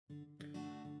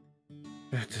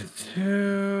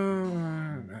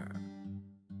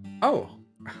Oh,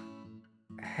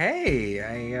 hey,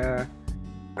 I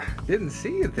didn't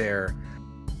see you there.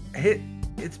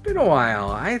 It's been a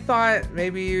while. I thought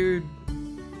maybe I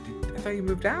thought you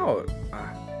moved out.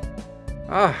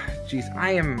 Geez,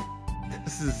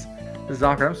 This is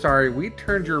awkward. I'm sorry. We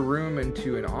turned your room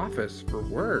into an office for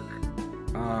work.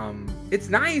 It's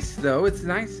nice though. It's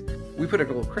nice. We put a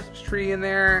little Christmas tree in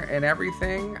there and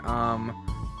everything.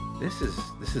 This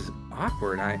is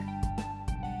awkward.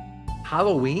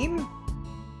 Halloween?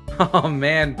 Oh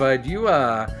man, bud, you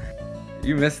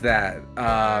missed that.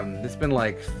 It's been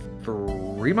like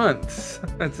 3 months.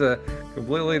 It's a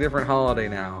completely different holiday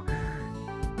now.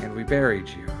 And we buried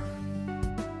you.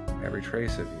 Every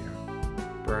trace of you.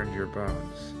 Burned your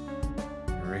bones.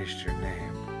 Erased your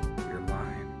name. Your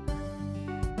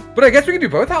line. But I guess we can do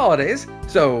both holidays.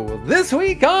 So this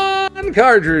week on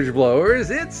Cartridge Blowers,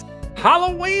 it's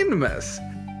Halloweenmas.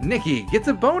 Nikki gets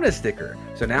a bonus sticker,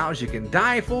 so now she can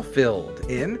die fulfilled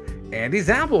in Andy's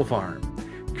Apple Farm.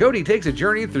 Cody takes a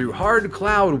journey through Hard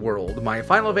Cloud World, my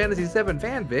Final Fantasy VII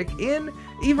fanfic, in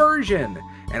Eversion.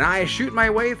 And I shoot my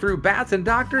way through Bats and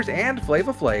Doctors and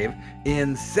flava-flav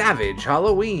in Savage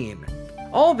Halloween.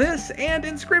 All this and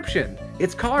Inscryption.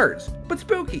 It's cards, but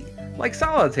spooky, like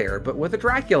Solitaire, but with a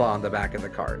Dracula on the back of the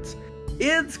cards.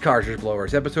 It's Cartridge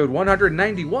Blowers, episode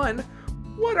 191.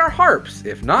 What are harps,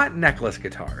 if not necklace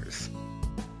guitars?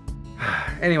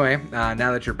 Anyway, now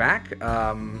that you're back,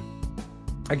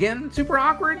 again, super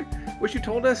awkward. Wish you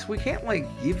told us we can't,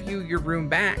 give you your room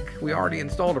back. We already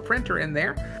installed a printer in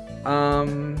there.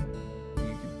 You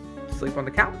could sleep on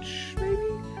the couch, maybe?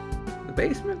 The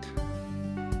basement?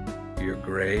 Your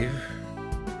grave?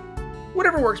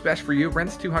 Whatever works best for you.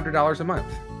 Rent's $200 a month.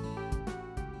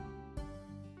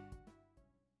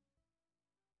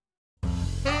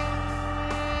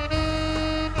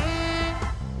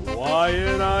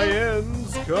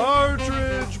 YNIN's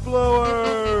Cartridge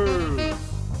Blowers,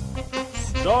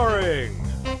 starring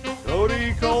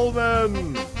Cody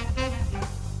Coleman,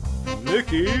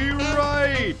 Nikki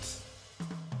Wright,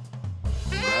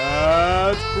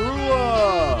 Matt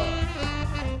Crua,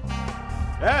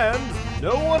 and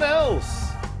no one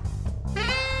else.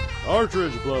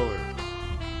 Cartridge Blowers.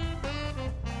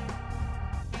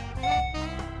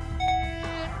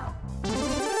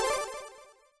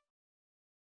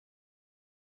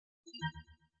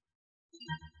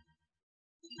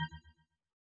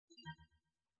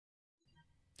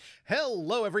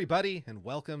 Hello everybody, and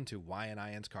welcome to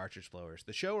YNIN's Cartridge Blowers,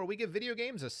 the show where we give video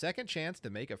games a second chance to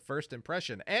make a first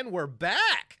impression. And we're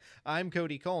back! I'm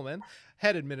Cody Coleman,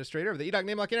 head administrator of the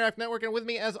Namelock Interactive Network, and with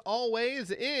me as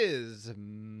always is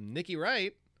Nikki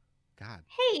Wright. God.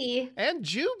 Hey. And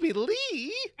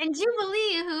Jubilee. And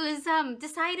Jubilee, who has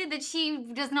decided that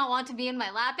she does not want to be in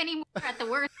my lap anymore at the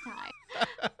worst time.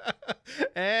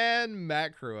 And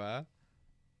Matt Crua.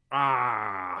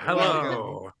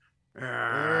 Hello.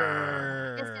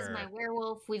 This is my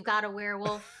werewolf. We've got a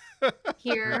werewolf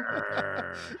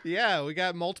here. Yeah, we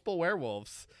got multiple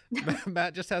werewolves.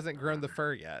 Matt just hasn't grown the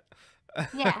fur yet.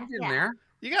 Yeah, I'm getting there.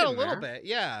 You got a little bit.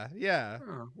 Yeah.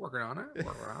 Working on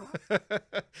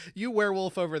it. You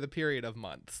werewolf over the period of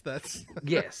months. That's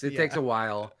Yes, it takes a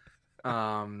while.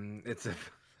 It's a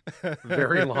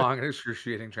very long and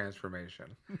excruciating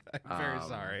transformation. I'm very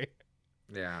sorry.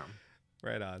 Yeah.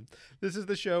 Right on. This is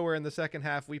the show where in the second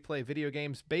half we play video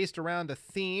games based around a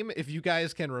theme, if you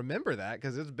guys can remember that,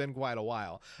 because it's been quite a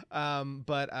while.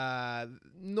 But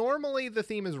normally the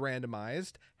theme is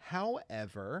randomized.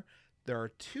 However, there are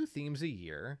 2 themes a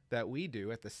year that we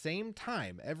do at the same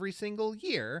time every single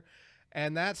year,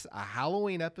 and that's a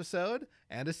Halloween episode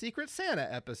and a Secret Santa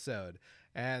episode.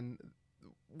 And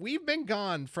we've been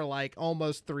gone for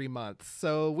almost 3 months,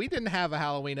 so we didn't have a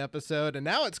Halloween episode, and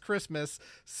now it's Christmas,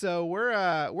 so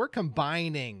we're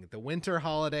combining the winter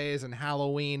holidays and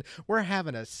Halloween. We're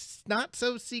having a not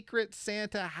so secret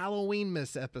Santa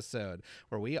Halloweenmas episode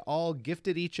where we all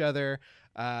gifted each other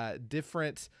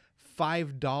different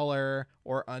 $5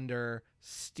 or under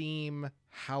Steam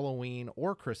Halloween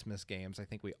or Christmas games. I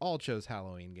think we all chose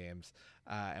Halloween games.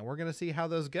 And we're going to see how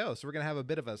those go. So we're going to have a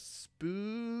bit of a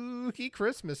spooky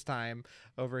Christmas time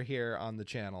over here on the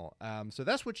channel. So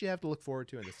that's what you have to look forward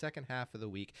to in the second half of the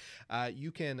week.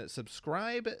 You can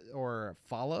subscribe or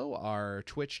follow our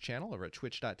Twitch channel over at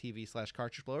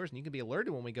twitch.tv/cartridgeblowers, and you can be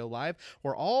alerted when we go live,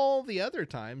 or all the other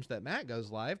times that Matt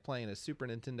goes live playing his Super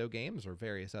Nintendo games or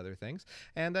various other things.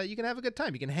 And you can have a good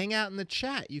time. You can hang out in the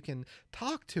chat. You can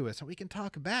talk to us, and we can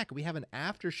talk back. We have an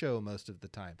after show most of the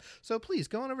time. So please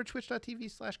go on over to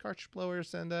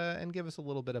twitch.tv/cartridgeblowers and give us a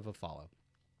little bit of a follow.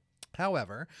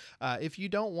 However, if you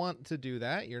don't want to do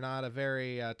that, you're not a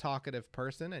very talkative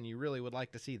person, and you really would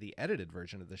like to see the edited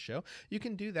version of the show, you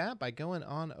can do that by going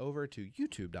on over to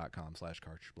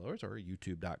youtube.com/cartridgeblowers or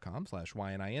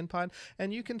youtube.com/YNINpod,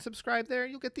 and you can subscribe there.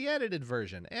 You'll get the edited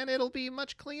version, and it'll be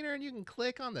much cleaner, and you can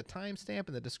click on the timestamp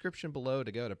in the description below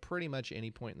to go to pretty much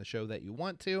any point in the show that you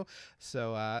want to.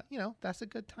 So, that's a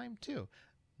good time, too.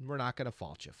 We're not going to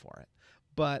fault you for it.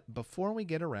 But before we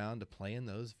get around to playing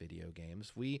those video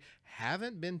games, we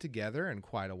haven't been together in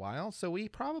quite a while, so we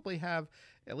probably have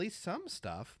at least some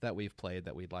stuff that we've played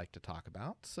that we'd like to talk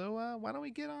about. So why don't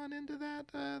we get on into that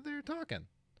there talking.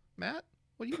 Matt,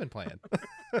 what have you been playing?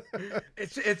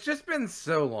 It's just been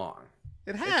so long.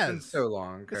 It has. It's been so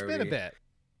long, Cody. It's been a bit.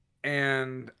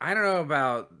 And I don't know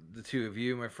about the two of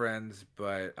you, my friends,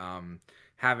 but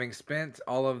having spent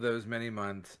all of those many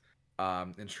months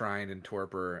enshrined in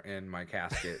torpor in my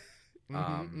casket,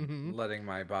 letting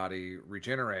my body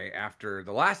regenerate after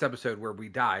the last episode where we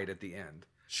died at the end.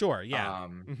 Sure, yeah.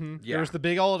 Yeah. There was the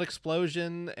big old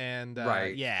explosion, and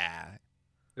right. Yeah.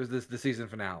 It was the season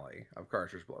finale of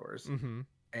Cartridge Blowers.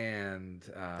 And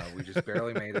we just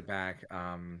barely made it back.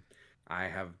 I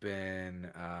have been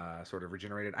sort of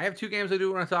regenerated. I have two games I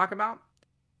do want to talk about,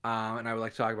 and I would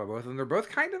like to talk about both of them. They're both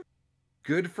kind of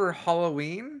good for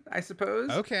Halloween, I suppose.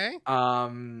 Okay.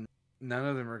 None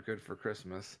of them are good for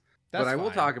Christmas. That's but I will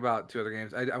fine. talk about two other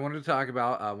games. I wanted to talk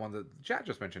about one that the chat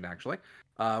just mentioned, actually,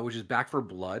 which is Back for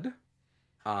Blood,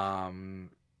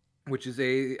 which is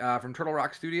from Turtle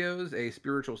Rock Studios, a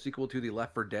spiritual sequel to the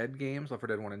Left 4 Dead games, Left 4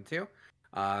 Dead 1 and 2.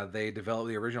 They developed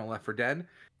the original Left 4 Dead,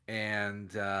 and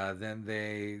then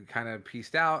they kind of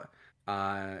pieced out.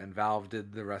 And Valve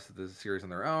did the rest of the series on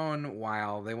their own,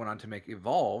 while they went on to make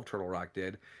Evolve. Turtle Rock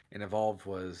did, and Evolve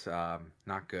was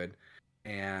not good.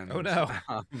 And oh no,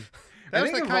 that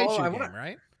was the Kaiju game,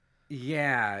 right?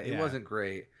 Yeah, it wasn't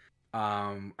great.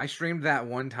 I streamed that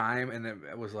one time, and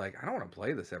it was like, I don't want to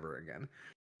play this ever again.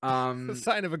 The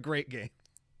sign of a great game.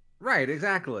 Right,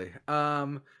 exactly.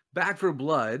 Back for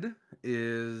Blood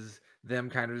is them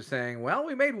kind of just saying, well,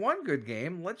 we made one good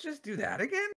game, let's just do that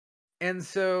again. And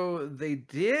so they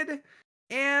did,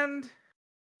 and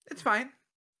it's fine.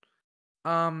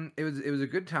 It was a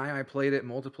good time. I played it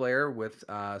multiplayer with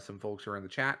some folks who are in the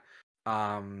chat.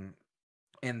 And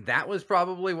that was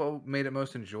probably what made it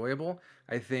most enjoyable.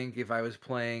 I think if I was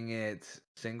playing it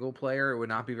single player, it would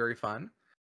not be very fun.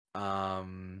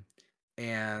 And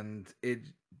it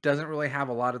doesn't really have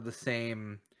a lot of the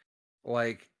same,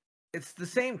 like, it's the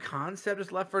same concept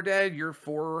as Left 4 Dead. You're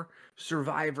 4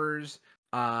 survivors.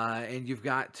 And you've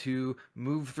got to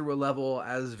move through a level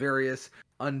as various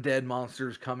undead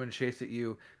monsters come and chase at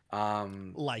you.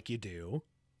 Like you do.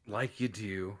 Like you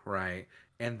do, right.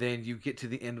 And then you get to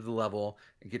the end of the level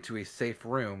and get to a safe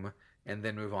room and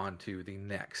then move on to the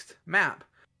next map.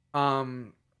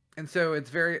 And so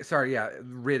it's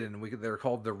Ridden. They're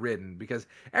called the Ridden because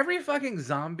every fucking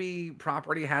zombie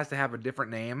property has to have a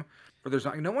different name for their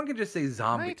zombie. No one can just say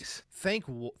zombies. Right?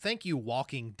 Thank you,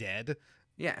 Walking Dead.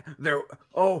 Yeah, they're,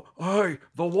 hey,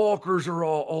 the walkers are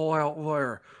all out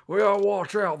there. We gotta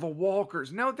watch out, the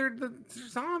walkers. No, they're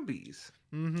zombies.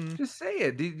 Just say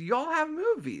it. Do y'all have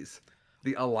movies?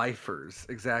 The lifers,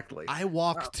 exactly. I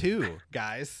walk too,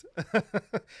 guys.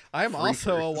 I'm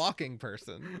also a walking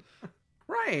person.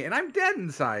 Right, and I'm dead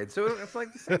inside, so it's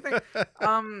like the same thing.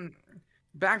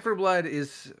 Back for Blood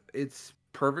it's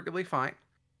perfectly fine.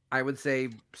 I would say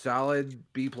solid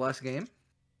B+ game.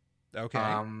 Okay.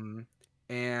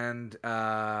 And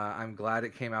I'm glad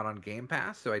it came out on Game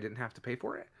Pass, so I didn't have to pay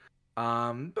for it. But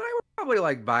I would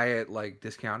probably buy it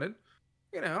discounted.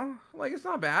 It's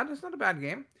not bad. It's not a bad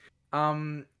game.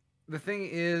 The thing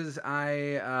is,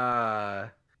 I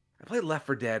played Left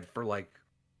 4 Dead for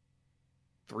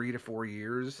 3 to 4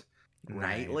 years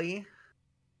nightly.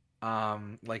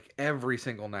 Every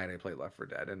single night I played Left 4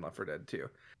 Dead and Left 4 Dead 2.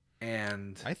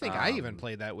 And I think I even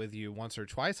played that with you once or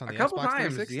twice on the a couple Xbox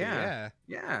times. 360.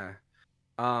 Yeah.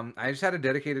 I just had a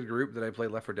dedicated group that I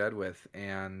played Left 4 Dead with,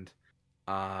 and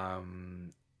I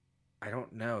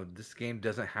don't know. This game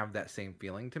doesn't have that same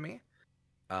feeling to me.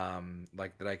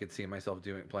 That I could see myself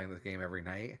playing this game every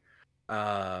night.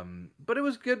 But it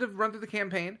was good to run through the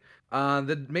campaign.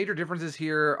 The major differences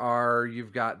here are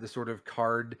you've got this sort of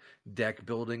card deck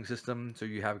building system, so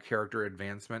you have character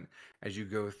advancement as you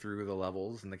go through the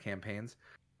levels and the campaigns.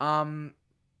 But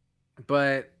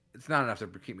it's not enough to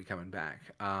keep me coming back.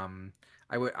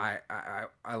 I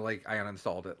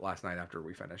uninstalled it last night after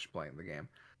we finished playing the game.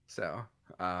 So,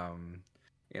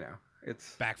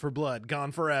 it's Back for Blood,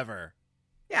 gone forever.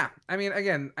 Yeah, I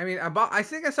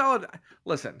think a solid.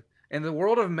 Listen, In the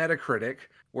world of Metacritic,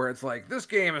 where it's like, this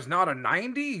game is not a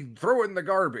 90, throw it in the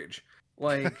garbage.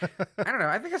 Like, I don't know.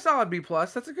 I think a solid B+.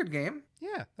 That's a good game.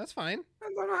 Yeah, that's fine.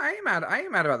 I ain't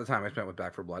mad about the time I spent with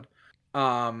Back 4 Blood.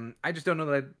 I just don't know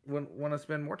that I want to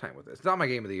spend more time with it. It's not my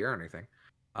game of the year or anything.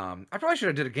 I probably should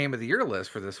have did a game of the year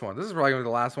list for this one. This is probably going to be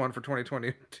the last one for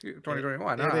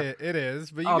 2021. It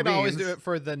is, but you can always do it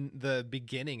for the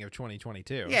beginning of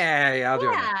 2022. Yeah, I'll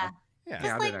do it. Yeah,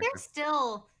 Because like there's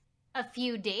still a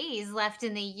few days left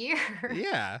in the year.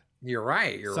 Yeah, you're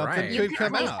right. Something You could can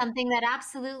come play out. something that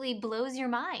absolutely blows your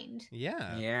mind.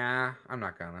 Yeah, I'm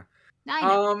not gonna. I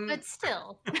know, but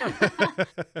still.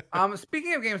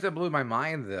 Speaking of games that blew my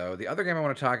mind, though, the other game I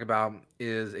want to talk about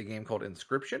is a game called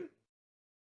Inscryption.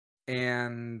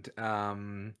 And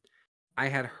I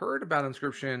had heard about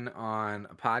Inscryption on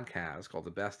a podcast called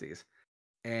The Besties.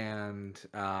 And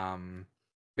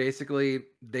basically,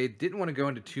 they didn't want to go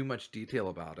into too much detail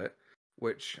about it,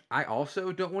 which I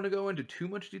also don't want to go into too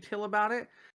much detail about it,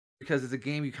 because it's a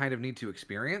game you kind of need to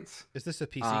experience. Is this a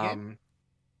PC game?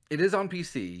 It is on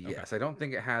PC, Okay. yes. I don't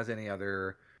think it has any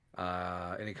other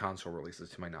any console releases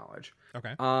to my knowledge.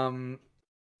 Okay.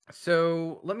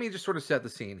 So let me just sort of set the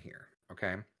scene here,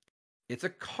 okay? It's a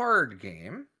card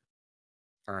game,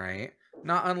 all right?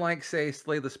 Not unlike, say,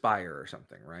 Slay the Spire or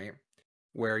something, right?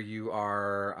 Where you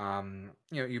are,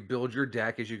 you build your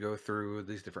deck as you go through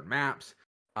these different maps.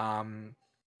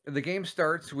 The game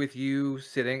starts with you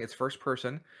sitting, it's first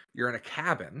person, you're in a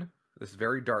cabin, this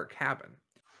very dark cabin.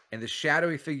 And the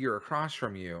shadowy figure across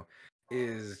from you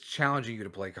is challenging you to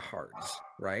play cards,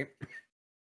 right?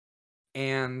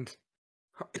 And,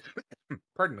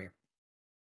 pardon me.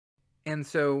 And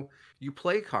so you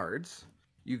play cards,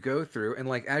 you go through, and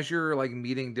like as you're like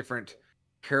meeting different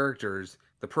characters,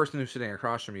 the person who's sitting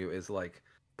across from you is like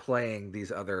playing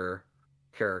these other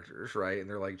characters, right? And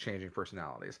they're like changing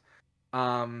personalities.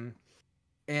 And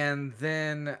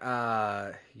then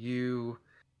you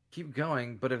keep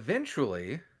going, but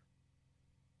eventually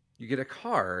you get a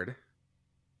card,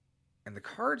 and the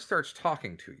card starts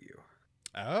talking to you.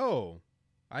 Oh,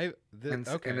 Okay.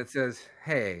 And it says,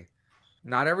 "Hey,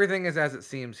 not everything is as it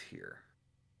seems here."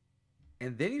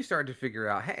 And then you start to figure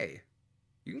out, hey,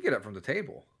 you can get up from the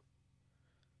table,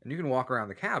 and you can walk around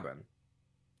the cabin,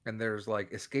 and there's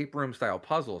like escape room style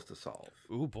puzzles to solve.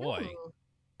 Ooh boy. Ooh.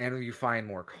 And you find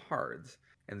more cards,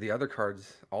 and the other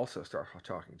cards also start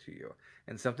talking to you,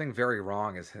 and something very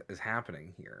wrong is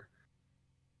happening here.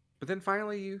 But then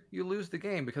finally you lose the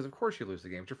game, because of course you lose the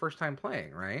game. It's your first time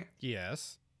playing, right?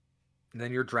 Yes. And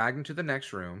then you're dragged into the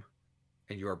next room,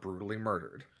 and you are brutally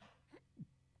murdered.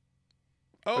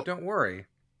 Oh, But don't worry,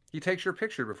 he takes your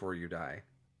picture before you die.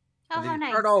 Oh, And then how you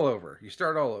nice. start all over. You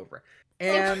start all over.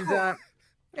 And cool.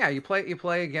 yeah, you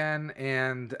play again,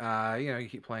 and you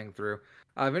keep playing through.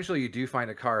 Eventually you do find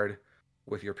a card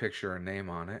with your picture and name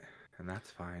on it, and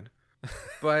that's fine.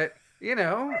 But it's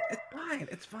fine.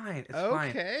 It's fine.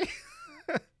 okay.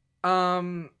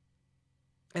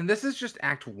 And this is just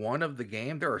act 1 of the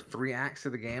game. There are 3 acts to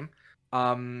the game.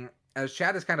 As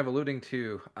Chad is kind of alluding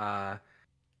to,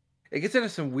 it gets into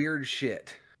some weird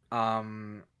shit.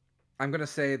 I'm gonna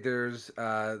say there's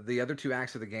the other 2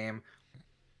 acts of the game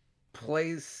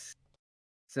plays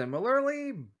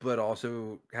similarly, but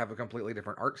also have a completely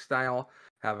different art style,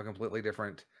 have a completely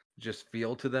different just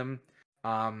feel to them.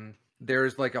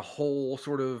 There's like a whole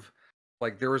sort of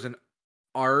like there was an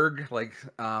ARG, like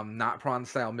not prawn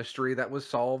style mystery that was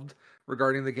solved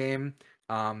regarding the game,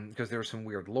 because there was some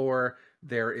weird lore.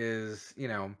 There is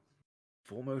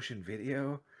full motion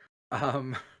video.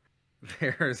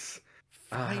 There's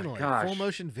Finally, gosh. full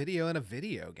motion video in a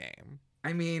video game.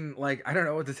 I mean, like, I don't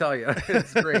know what to tell you.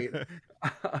 It's great.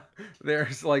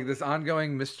 There's like this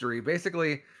ongoing mystery.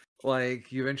 Basically,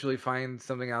 like you eventually find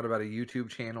something out about a YouTube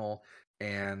channel,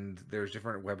 and there's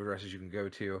different web addresses you can go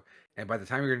to. And by the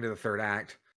time you're into the 3rd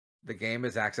act, the game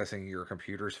is accessing your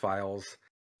computer's files,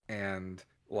 and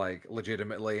like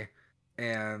legitimately,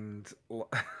 and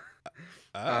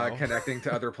connecting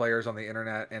to other players on the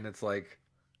internet. And it's like,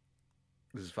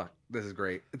 this is fun. This is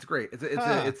great. It's great.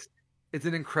 It's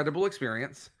an incredible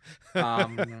experience.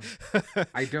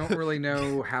 I don't really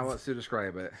know how else to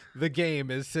describe it. The game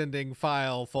is sending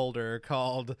file folder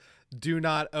called "Do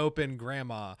Not Open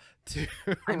Grandma" to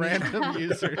random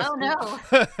users. Oh no.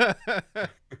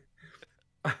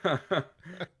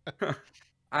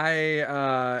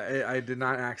 I did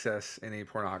not access any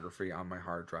pornography on my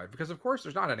hard drive, because of course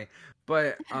there's not any.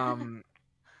 But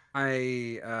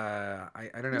I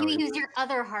don't know. You use your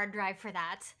other hard drive for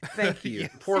that. Thank you.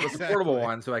 Yes, Portable exactly.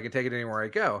 one, so I can take it anywhere I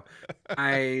go.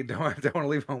 I don't want to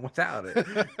leave home without it.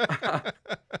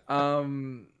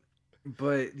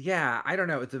 But yeah, I don't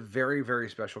know. It's a very, very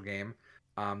special game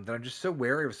that I'm just so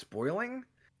wary of spoiling.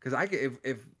 Because I could,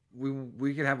 if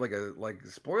we could have like a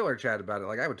spoiler chat about it,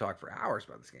 like I would talk for hours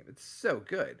about this game. It's so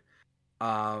good.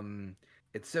 Um,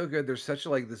 it's so good. There's such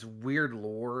like this weird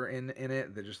lore in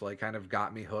it that just like kind of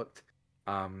got me hooked.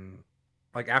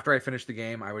 Like after I finished the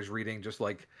game, I was reading just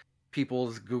like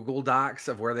people's Google Docs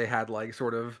of where they had like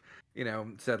sort of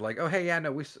said like, oh hey, yeah,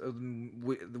 no,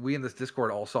 we in this Discord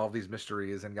all solved these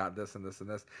mysteries and got this and this and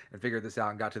this and figured this out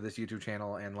and got to this YouTube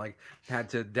channel and like had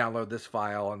to download this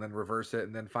file and then reverse it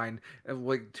and then find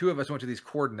like two of us went to these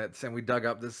coordinates and we dug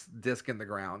up this disc in the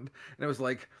ground and it was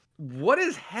like, what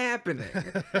is happening?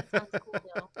 That sounds cool,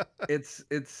 though. It's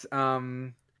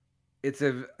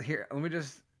a here. Let me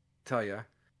just tell you,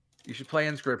 you should play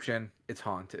Inscryption. It's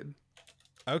haunted.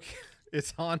 Okay,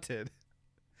 it's haunted.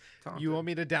 It's haunted. You want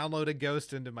me to download a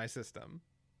ghost into my system?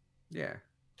 Yeah.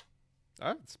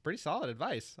 Oh, it's pretty solid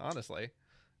advice, honestly.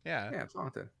 Yeah. Yeah, it's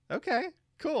haunted. Okay,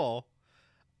 cool.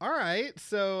 All right,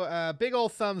 so big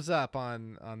old thumbs up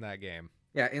on that game.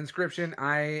 Yeah, Inscryption,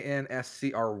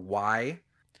 INSCRY,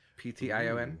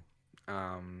 PTION.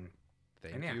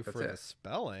 Thank yeah, you that's for it. the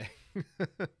spelling.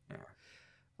 Yeah.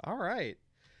 All right.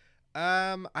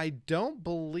 I don't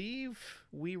believe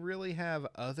we really have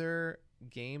other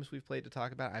games we've played to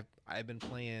talk about. I've been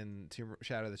playing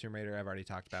Shadow of the Tomb Raider. I've already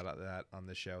talked about that on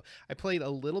the show. I played a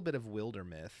little bit of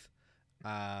Wildermyth.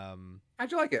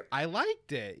 How'd you like it? I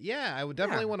liked it. Yeah, I would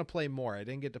definitely want to play more. I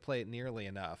didn't get to play it nearly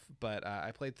enough, but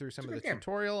I played through some of the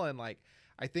tutorial and like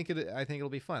I think it'll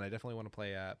be fun. I definitely want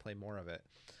to play more of it.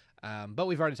 But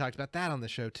we've already talked about that on the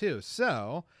show too.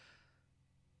 So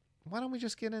why don't we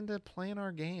just get into playing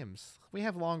our games? We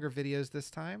have longer videos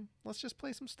this time. Let's just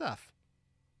play some stuff.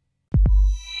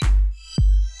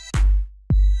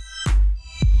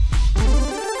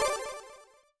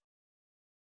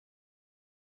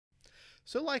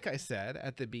 So like I said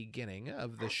at the beginning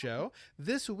of the show,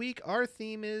 this week our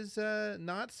theme is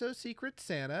not so secret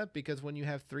Santa, because when you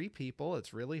have 3 people,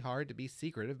 it's really hard to be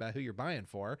secretive about who you're buying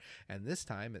for. And this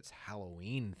time it's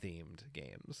Halloween themed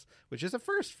games, which is a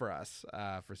first for us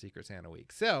for Secret Santa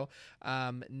week. So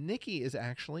Nikki is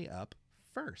actually up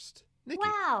first. Nikki.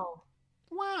 Wow.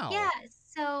 Wow. Yeah,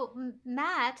 so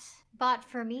Matt bought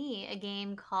for me a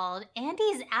game called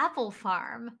Andy's Apple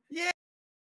Farm.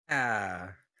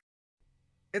 Yeah.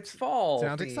 It's fall.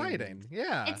 Sounds themed. Exciting.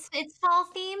 Yeah. It's fall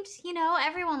themed. You know,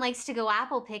 everyone likes to go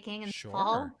apple picking in the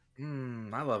fall.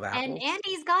 I love apples. And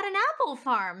Andy's got an apple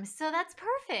farm, so that's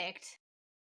perfect.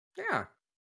 Yeah.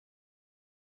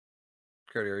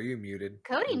 Cody, are you muted?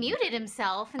 Cody muted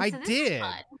himself. And I so this did. Is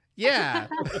fun. Yeah.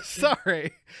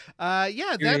 Sorry.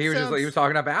 Yeah, he was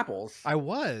talking up apples. I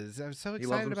was so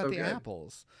excited about the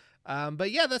apples.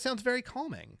 But yeah, that sounds very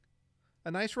calming. A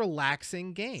nice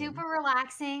relaxing game. Super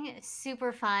relaxing,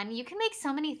 super fun. You can make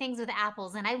so many things with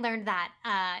apples, and I learned that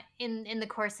in the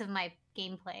course of my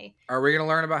gameplay. Are we gonna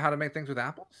learn about how to make things with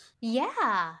apples?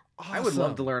 Yeah. Awesome. I would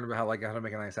love to learn about how to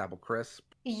make a nice apple crisp.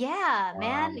 Yeah,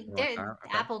 man. Okay.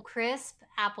 Apple crisp,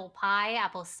 apple pie,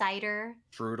 apple cider.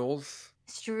 Strudels.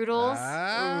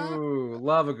 Ah. Ooh,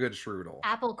 love a good strudel.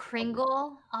 Apple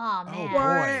Kringle. Oh man. Oh, What? boy.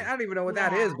 I don't even know what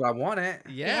that is, but I want it.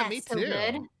 Yeah, me so too.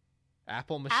 Good.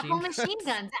 Apple machine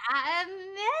guns.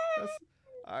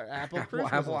 Apple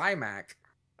Apple iMac.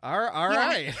 All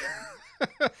right.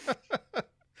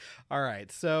 All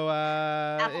right. So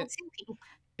Apple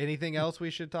anything else we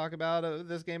should talk about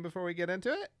this game before we get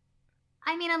into it?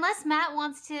 I mean, unless Matt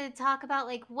wants to talk about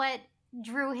like what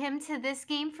drew him to this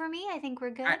game for me, I think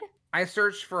we're good. I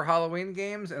searched for Halloween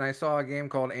games and I saw a game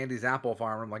called Andy's Apple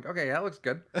Farm. I'm like, okay, that looks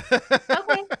good.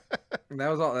 Okay. That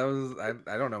was all. That was.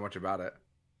 I don't know much about it.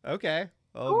 Okay.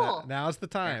 Well, Cool. now's the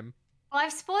time. Well,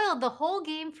 I've spoiled the whole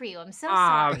game for you. I'm so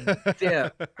sorry.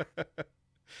 Dip.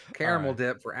 Caramel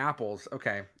dip for apples.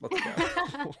 Okay, let's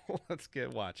go. Let's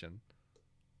get watching.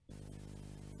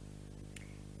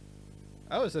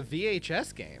 Oh, it's a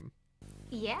VHS game.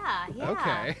 Yeah.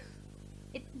 Okay.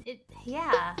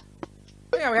 Yeah.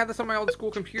 Yeah, we had this on my old school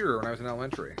computer when I was in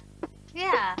elementary.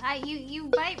 Yeah,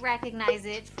 you might recognize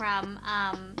it from,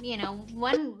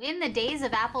 in the days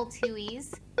of Apple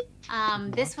IIes.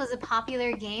 This was a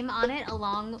popular game on it,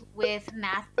 along with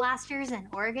Math Blasters and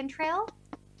Oregon Trail.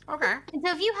 Okay. And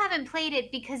so if you haven't played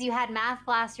it because you had Math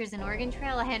Blasters and Oregon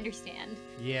Trail, I understand.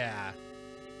 Yeah.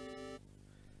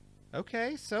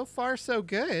 Okay, so far so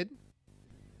good.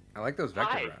 I like those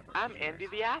vector Hi, rounds. I'm Andy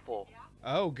the Apple.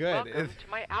 Oh, good. Welcome to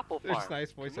my Apple Farm. There's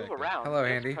nice voice to move acting. around, Hello,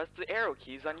 just Andy. press the arrow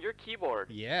keys on your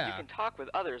keyboard. Yeah. You can talk with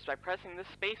others by pressing the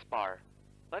space bar.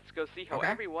 Let's go see how Okay.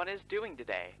 everyone is doing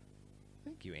today.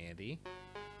 Thank you, Andy.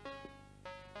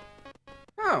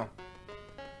 Oh.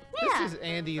 This Yeah. is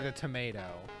Andy the tomato.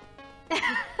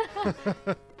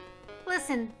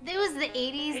 Listen, it was the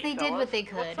 80s. Hey, they did fellas, what they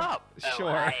could. What's up? Sure.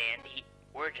 Oh, hi, Andy.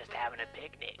 We're just having a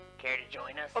picnic. Care to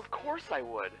join us? Of course I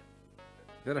would.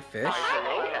 Is that a fish?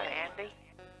 Hello, Hi. Andy.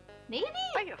 Maybe?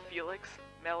 Hiya, Felix,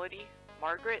 Melody,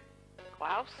 Margaret,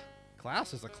 Klaus.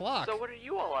 Klaus is a clock. So what are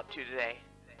you all up to today?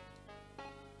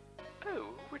 Oh,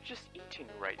 we're just eating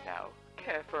right now.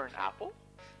 Care for an apple?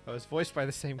 Oh, it's voiced by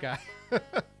the same guy.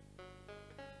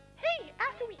 Hey,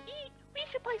 after we eat, we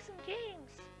should play some games.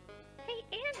 Hey,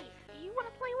 Andy, do you want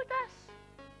to play with us?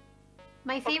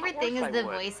 My favorite course thing is I the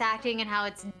would. voice acting and how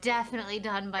it's definitely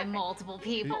done by multiple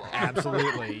people.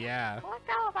 Absolutely, yeah. Collect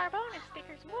all of our bonus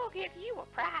stickers and we'll give you a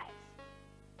prize.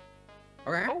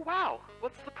 Okay. Oh wow,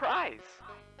 what's the prize?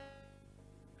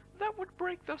 That would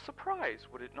break the surprise,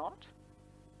 would it not?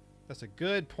 That's a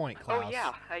good point, Klaus. Oh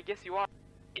yeah, I guess you are.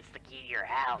 It's the key to your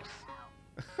house.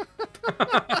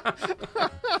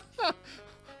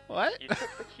 What? You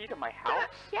took the key to my house?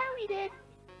 Yeah, we did.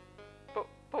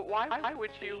 But why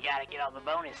would you? You gotta get all the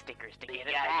bonus stickers to get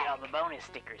it back. Get all the bonus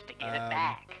stickers to get it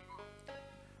back.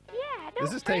 Yeah, This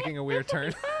don't is fret, taking a weird this'll be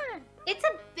turn. fun.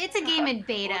 It's a game in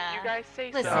beta. Well, you guys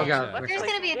say Listen, so. Oh, God. Let's there's play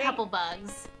gonna be some a couple games.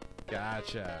 bugs.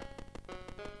 Gotcha.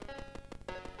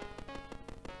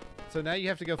 So now you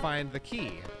have to go find the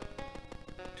key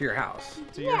To your house.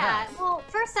 to your Yeah, house. well,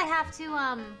 first I have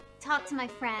to talk to my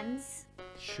friends.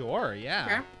 Sure, yeah.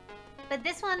 Okay. But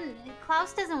this one,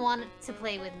 Klaus doesn't want to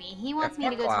play with me. He wants me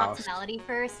to fuck go talk Klaus. to Melody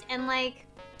first, and like,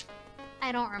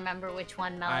 I don't remember which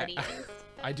one Melody is.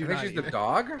 I do I think not she's the either.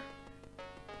 dog?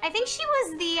 I think she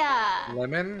was the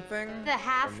Lemon thing?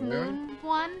 half The moon? moon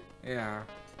one. Yeah.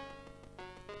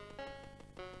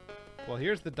 Well,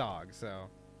 here's the dog, so.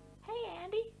 Hey,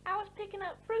 Andy, I was picking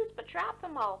up fruits but dropped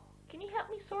them all. Can you help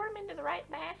me sort them into the right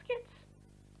baskets?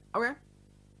 Okay.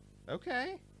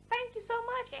 Okay. Thank you so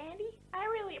much, Andy. I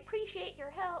really appreciate your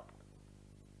help.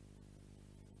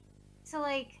 So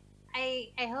like, I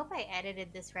hope I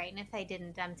edited this right, and if I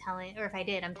didn't, I'm telling, or if I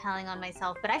did, I'm telling on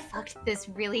myself. But I fucked this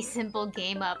really simple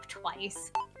game up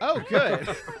twice. Oh, good.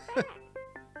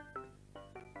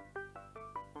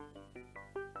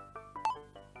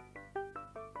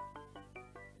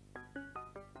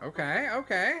 Okay,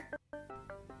 okay.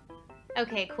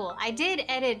 Okay, cool. I did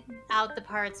edit out the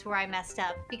parts where I messed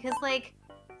up because, like,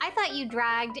 I thought you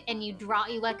dragged and you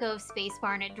let go of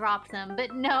spacebar and it dropped them,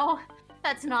 but no,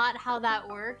 that's not how that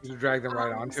worked. You drag them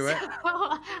right onto it.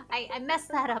 So, I messed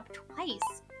that up twice,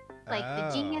 like the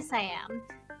Oh. genius I am.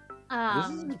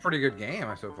 This is a pretty good game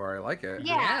so far. I like it.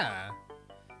 Yeah.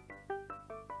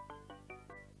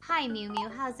 Hi, Mew Mew.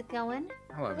 How's it going?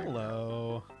 Hello. Nick.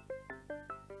 Hello.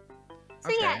 So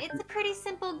yeah, Okay. it's a pretty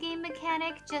simple game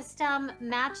mechanic. Just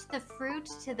match the fruit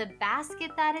to the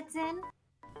basket that it's in,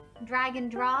 drag and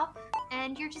drop,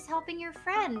 and you're just helping your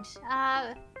friend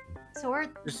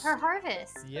sort Just- her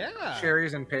harvest. Yeah.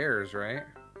 Cherries and pears, right?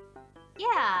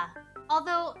 Yeah.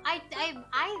 Although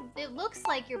it looks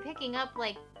like you're picking up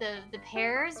like the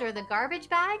pears or the garbage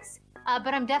bags,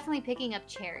 but I'm definitely picking up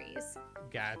cherries.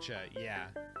 Gotcha, yeah.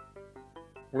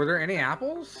 Were there any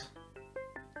apples?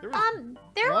 There was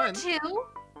There one. were two.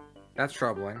 That's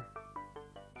troubling.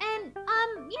 And,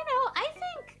 I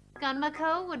think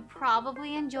Gunmako would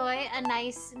probably enjoy a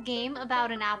nice game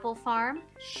about an apple farm.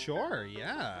 Sure,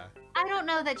 yeah. I don't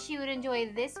know that she would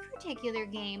enjoy this particular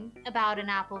game about an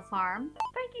apple farm.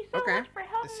 Thank you so Okay. much for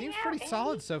helping It seems me out, pretty Andy.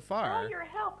 solid so For all far. your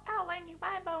help, I'll lend you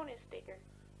my bonus sticker.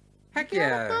 Heck You got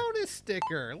yeah. a bonus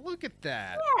sticker. Look at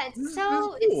that. Yeah, This it's is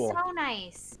so cool.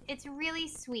 nice. It's really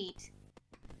sweet.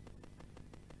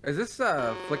 Is this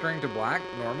flickering to black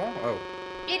normal? Oh.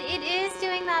 It is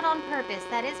doing that on purpose.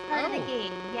 That is part of the Oh.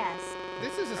 game. Yes.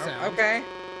 This is a sound. Okay.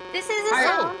 This is a I-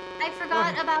 sound. I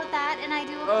forgot about that, and I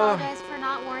do apologize for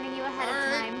not warning you ahead of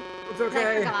Alright. time. It's 'Cause I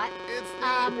okay. forgot. It's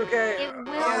the Okay. It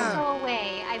will Yeah. go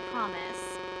away. I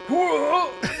promise.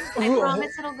 Whoa. I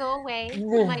promise it'll go away.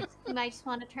 You might just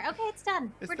want to turn. Okay, it's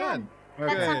done. It's We're done. done.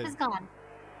 That stuff Okay. is gone.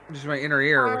 Just my inner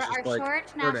ear Our, was just our like short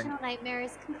hurting. national nightmare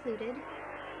is concluded.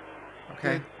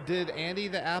 Okay. Did Andy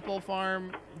the apple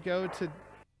farm go to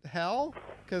hell?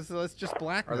 Because it's just Are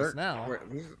blackness there now. Wait,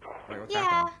 what's Yeah,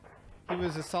 happening? He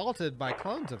was assaulted by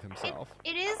clones of himself.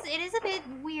 it is a bit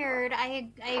weird. I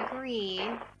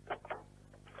agree.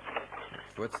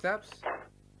 Footsteps?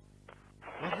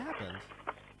 What happened?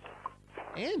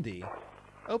 Andy,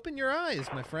 open your eyes,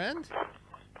 my friend.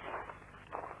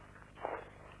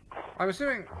 I'm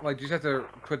assuming like you just have to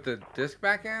put the disc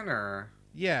back in, or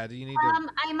Yeah, do you need to...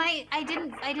 I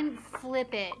didn't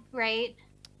flip it, right?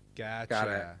 Gotcha. Got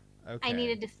it. Okay. I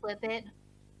needed to flip it.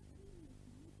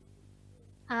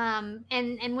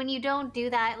 And when you don't do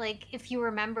that, like if you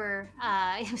remember,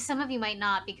 some of you might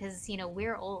not because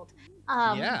we're old.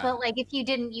 Yeah. But like if you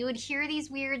didn't, you would hear these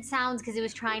weird sounds because it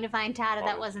was trying to find data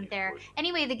that wasn't there.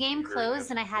 Anyway, the game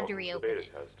closed and I had to reopen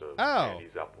it. Test of Oh.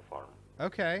 Andy's apple farm.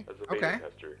 Okay. As a beta Okay.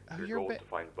 tester, Oh, your you're goal is to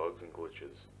find bugs and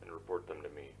glitches and report them to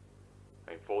me.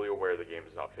 I'm fully aware the game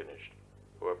is not finished.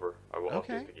 However, I will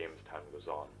Okay. update the game as time goes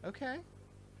on. Okay.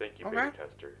 Thank you, Okay. beta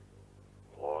tester.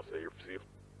 Well, see you.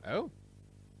 Oh.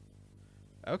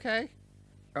 Okay.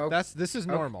 Oh, This is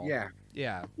normal. yeah.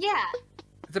 Yeah. Yeah,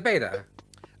 It's a beta.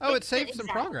 Oh, it It's- saved some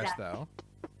exactly, progress exactly.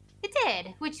 though. it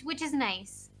did, which is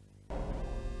nice.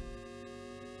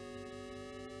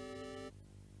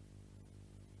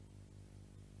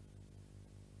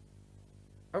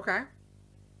 Okay.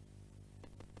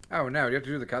 Oh no, do you have to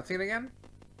do the cutscene again?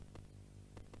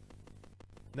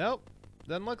 Nope.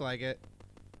 Doesn't look like it.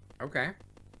 Okay.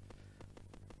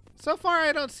 So far,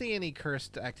 I don't see any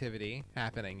cursed activity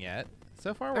happening yet.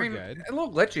 So far, we're good. A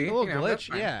little glitchy. A little that's glitch,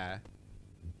 fine. yeah.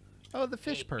 Oh, the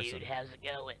fish Hey, person. dude, how's it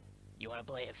going? You want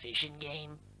to play a fishing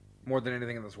game? More than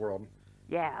anything in this world.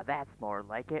 Yeah, that's more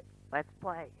like it. Let's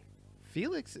play.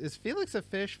 Felix, is Felix a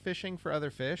fish fishing for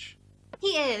other fish?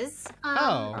 He is.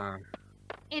 Oh. Uh,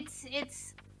 It's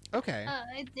Okay.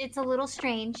 it's a little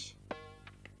strange.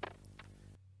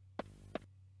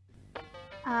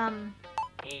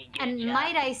 Hey, good And job.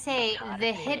 might I say, Caught a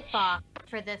the fish. hitbox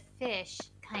for the fish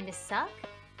kind of suck.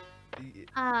 Y-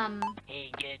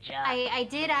 Hey, good job. I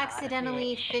did Caught a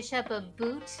accidentally fish. fish up a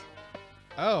boot,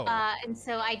 Oh. and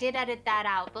so I did edit that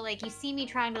out. But like, you see me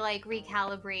trying to like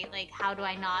recalibrate, like, how do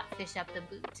I not fish up the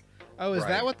boot? Oh, is Right.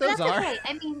 that what But those that's are? okay.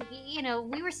 I mean,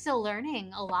 we were still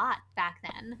learning a lot back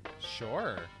then.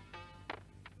 Sure.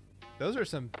 Those are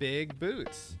some big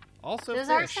boots. Also Those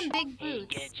fish. are some big Hey,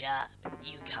 boots. good job.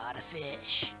 You caught a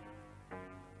fish.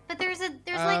 But there's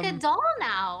like a doll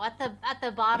now at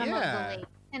the bottom of yeah. the lake,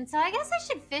 and so I guess I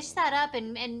should fish that up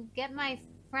and get my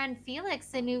friend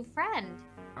Felix a new friend.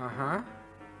 uh-huh.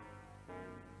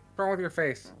 What's wrong with your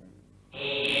face?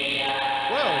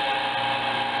 Whoa.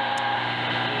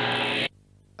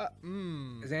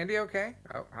 Is Andy okay?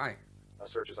 Oh, hi. A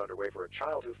search is underway for a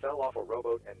child who fell off a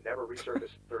rowboat and never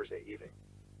resurfaced Thursday evening.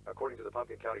 According to the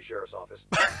Pumpkin County Sheriff's Office,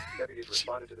 deputies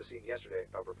responded to the scene yesterday,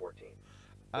 October 14.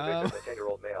 The victim, a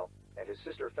 10-year-old male, and his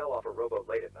sister fell off a rowboat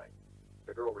late at night.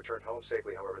 The girl returned home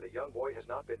safely, however, the young boy has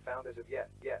not been found as of yet.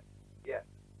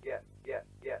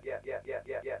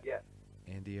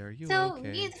 Andy, are you So okay?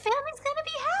 the family's gonna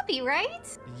be happy,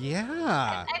 right?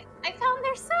 Yeah. I found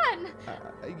their son.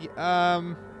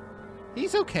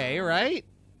 He's okay, right?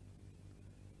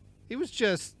 He was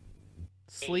just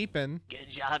sleeping. Good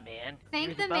job, man. Thank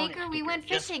Here's the a bonus maker. We sticker went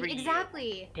just fishing. for you.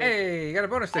 Exactly. Hey, you got a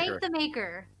bonus sticker. Thank the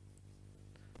maker.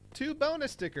 2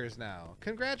 bonus stickers now.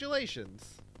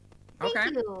 Congratulations. Thank Okay.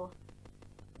 you.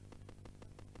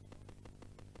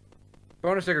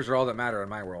 Bonus stickers are all that matter in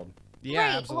my world. Yeah,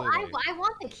 right. absolutely. Well, I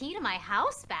want the key to my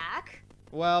house back.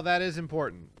 Well, that is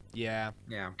important. Yeah.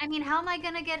 Yeah. I mean, how am I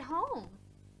gonna get home?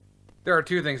 There are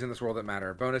 2 things in this world that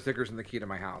matter. Bonus stickers and the key to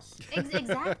my house.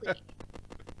 Exactly.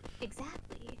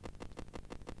 Exactly.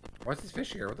 What's this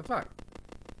fish here? What the fuck?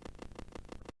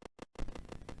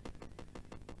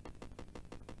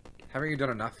 Haven't you done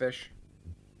enough fish?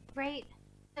 Right.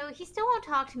 So he still won't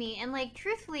talk to me, and like,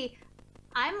 truthfully,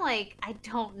 I'm like, I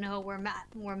don't know where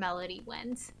Melody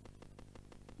went.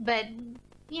 But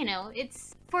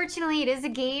it's fortunately it is a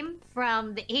game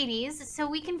from the 80s, so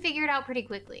we can figure it out pretty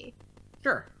quickly.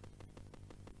 Sure.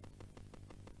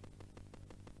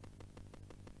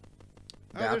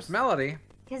 Oh, That's there's Melody.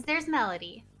 Because there's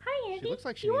Melody. Hi, Andy. She looks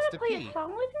like she you needs want to play pee. a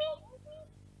song with me?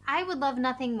 I would love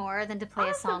nothing more than to play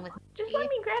a song with Just Melody. let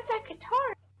me grab that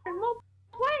guitar and we'll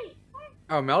play.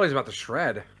 Oh, Melody's about to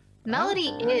shred. Melody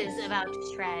is about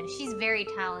to shred. She's very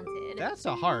talented. That's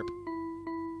a harp.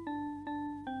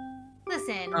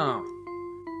 Listen, Oh.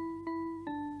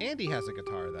 Andy has a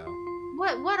guitar though.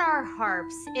 what are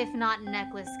harps if not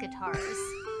necklace guitars?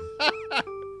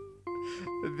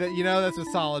 That's a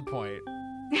solid point.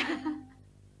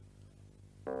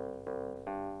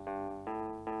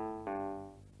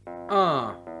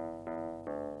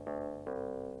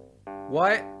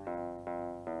 What?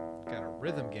 Got a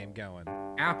rhythm game going.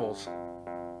 Apples.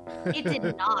 It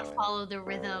did not follow the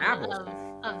rhythm Apples.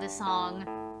 of the song.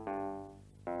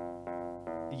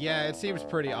 Yeah, it seems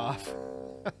pretty off.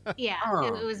 Yeah,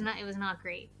 Oh. it was not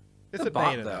great. It's It's a a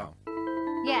bop, beta though.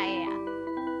 though. Yeah.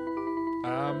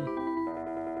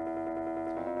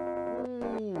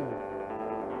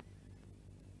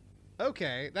 Ooh.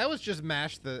 Okay, that was just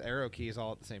mash the arrow keys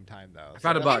all at the same time, though.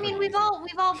 Found a bug. I mean, we've all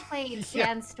played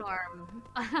Sandstorm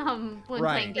when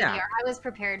playing DDR. Yeah. I was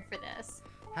prepared for this.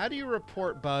 How do you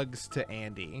report bugs to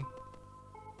Andy?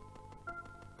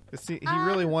 'Cause he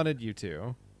really wanted you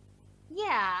to.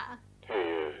 Yeah,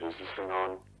 Hey, is this thing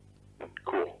on?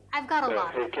 Cool. I've got a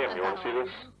lot. Hey, of- Cam, I've you got want to a see lot.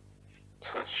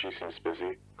 this? She seems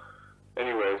busy.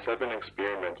 Anyways, I've been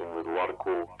experimenting with a lot of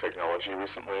cool technology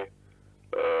recently.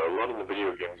 A lot of the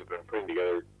video games I've been putting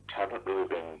together haven't really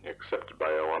been accepted by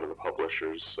a lot of the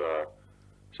publishers. So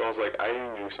I was like, I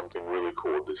need to do something really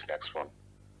cool with this next one.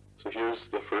 So here's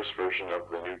the first version of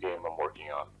the new game I'm working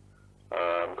on.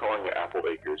 I'm calling it Apple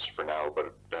Acres for now,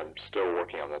 but I'm still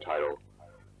working on the title.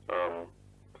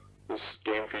 This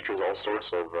game features all sorts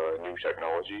of new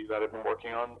technology that I've been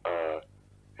working on. It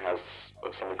has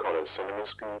something called a cinema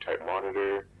screen type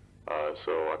monitor,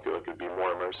 so I feel like it'd be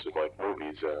more immersive like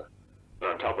movies. And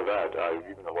on top of that, I've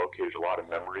even allocated a lot of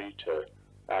memory to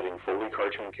adding fully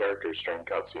cartoon characters during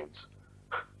cutscenes.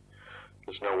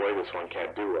 There's no way this one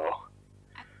can't do well.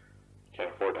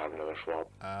 Can't afford to have another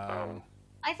flop.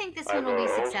 I think this one will be I've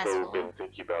also successful. been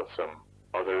thinking about some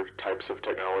other types of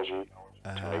technology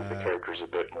to make the characters a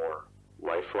bit more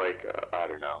lifelike. I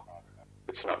don't know.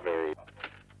 It's not very...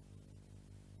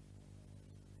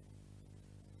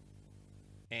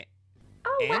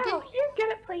 Oh, Andy? wow, you're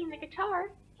good at playing the guitar.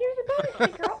 Here's a bonus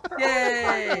sticker for all the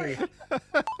Yay! hard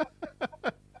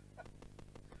work.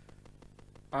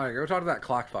 All right, go talk to that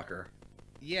clock fucker.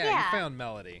 Yeah, Yeah. you found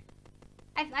Melody.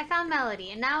 I found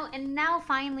Melody, and now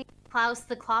finally Klaus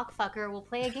the clock fucker will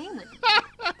play a game with me.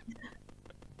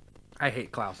 I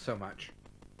hate Klaus so much.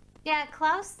 Yeah,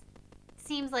 Klaus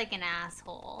seems like an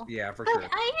asshole. Yeah, for But sure.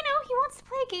 he wants to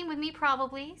play a game with me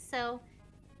probably. So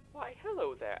Why,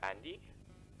 hello there, Andy.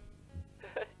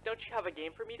 Don't you have a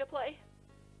game for me to play?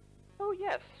 Oh,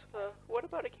 yes. What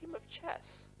about a game of chess?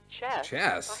 Chess?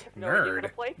 Chess? I have no idea how to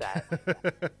Nerd. play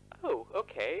that. Oh,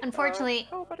 okay. Unfortunately,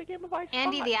 how about a game of I Spy?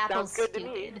 Andy the Apple's Sounds good to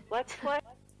me. stupid. Let's play.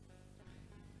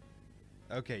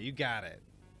 Okay, you got it.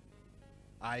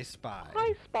 I Spy.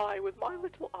 I spy with my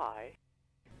little eye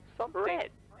something red.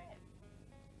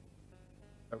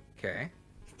 Okay.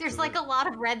 there's like a lot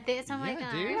of red things. I'm like,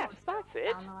 Yeah, dude. Yes, that's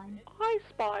it. down the line. I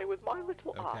spy with my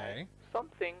little eye Okay.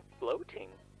 something floating.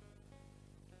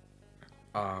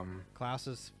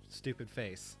 Klaus's stupid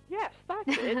face. Yes,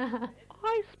 that's it.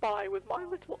 I spy with my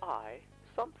little eye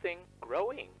something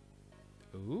growing.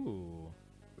 Ooh.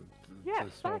 Yes,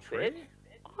 The small that's tree? it.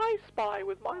 I spy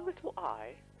with my little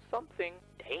eye something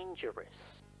dangerous.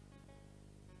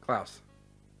 Klaus.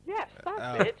 Yes, that's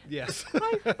Oh, it. yes.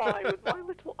 I spy with my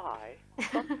little eye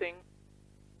something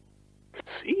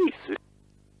deceased.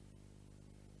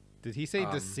 Did he say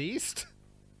deceased?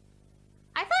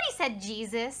 I thought he said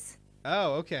Jesus,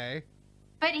 Oh, okay.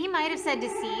 but he might have said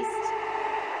deceased.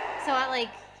 So I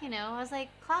I was like,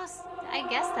 Klaus, I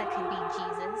guess that could be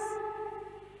Jesus.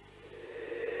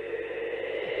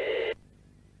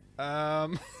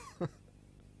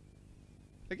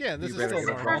 Again, this You is better still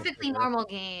get a normal. Perfectly normal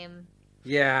game.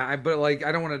 Yeah, but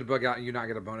I don't want it to bug out and you not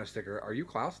get a bonus sticker. Are you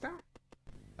Klaus now?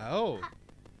 Oh.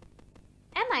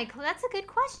 Am I? That's a good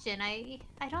question. I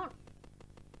don't.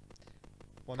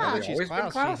 Well, Huh. now that Have you she's always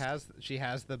been Klaus, Klaus? she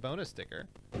has the bonus sticker.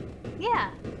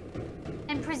 Yeah.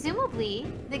 And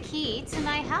presumably the key to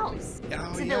my house.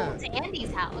 Oh, to yeah. to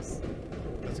Andy's house.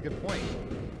 That's a good point.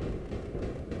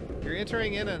 You're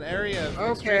entering in an area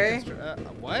of Okay. extreme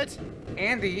what?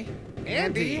 Andy.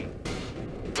 Andy.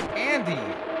 Andy.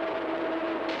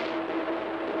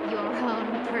 Your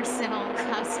own personal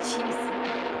Klaus cheese.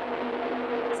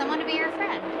 Someone to be your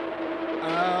friend.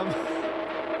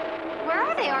 Where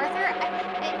are they, Arthur? I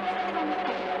don't know.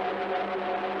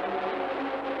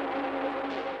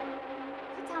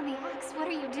 Put down the axe. What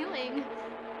are you doing?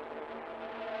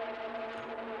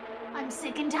 I'm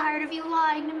sick and tired of you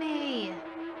lying to me.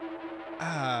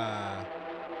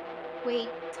 Wait,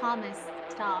 Thomas,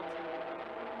 stop.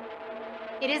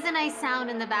 It is a nice sound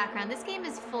in the background. This game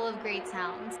is full of great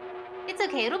sounds. It's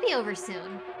okay, it'll be over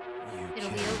soon. It'll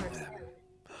be over soon.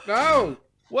 No.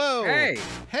 Whoa. Hey.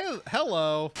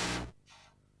 Hello.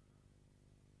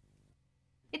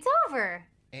 It's over.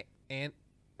 And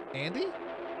Andy?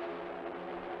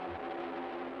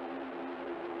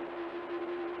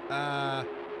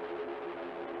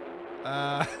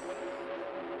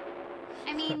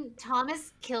 I mean,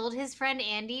 Thomas killed his friend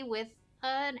Andy with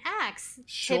an axe.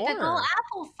 Sure. Typical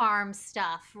Apple Farm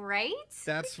stuff, right?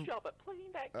 That's Good job at playing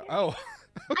that game. oh.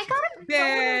 I got a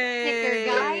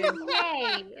bonus sticker,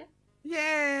 guys. Yay!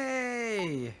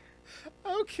 Yay!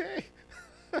 Okay.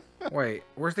 Wait,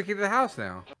 where's the key to the house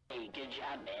now? Hey, good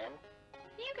job, man.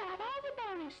 You got all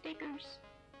the bonus stickers.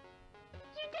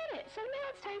 You did it, so now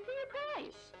it's time for your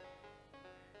prize.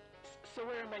 So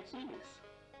where are my keys?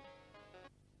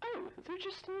 Oh, they're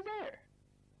just through there.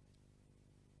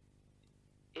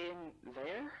 In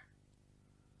there?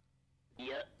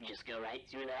 Yep, just go right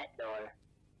through that door.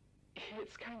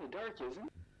 It's kind of dark, isn't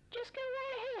it? Just go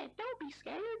right ahead, don't be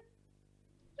scared.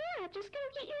 Yeah, just go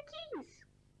get your keys.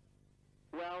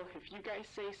 Well, if you guys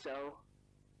say so.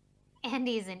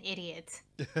 Andy's an idiot.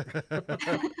 Just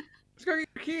go get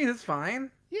your keys. It's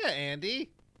fine. Yeah, Andy.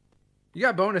 You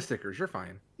got bonus stickers. You're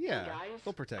fine. Yeah, Hey guys,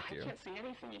 they'll protect you. I can't see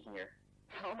anything in here.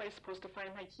 How am I supposed to find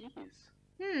my keys?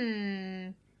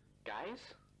 Guys?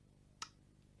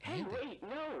 Hey, wait,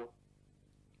 no!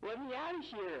 Let me out of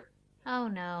here! Oh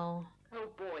no. Oh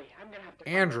boy, I'm gonna have to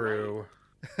find Andrew.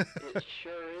 a light. It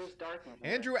sure is dark in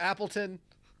here. Andrew Appleton.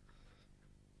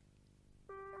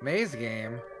 Maze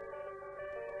game.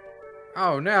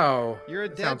 Oh no. You're a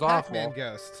That dead sounds Pac-Man awful.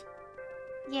 ghost.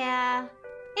 Yeah.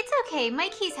 It's okay. My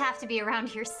keys have to be around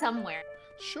here somewhere.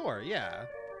 Sure, yeah.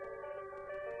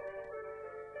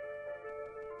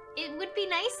 It would be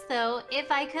nice though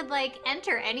if I could like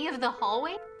enter any of the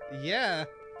hallways. Yeah.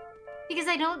 Because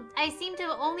I seem to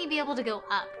only be able to go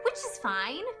up, which is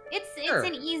fine. Sure. It's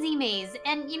an easy maze,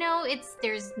 and you know,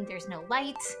 there's no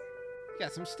light. You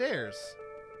got some stairs.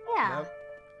 Yeah. Nope.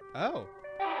 Oh.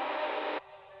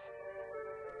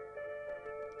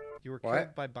 You were What?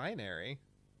 killed by binary.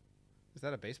 Is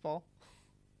that a baseball?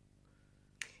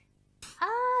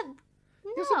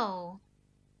 No.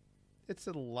 It's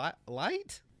a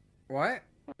light? What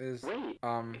is Wait.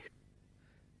 Oh.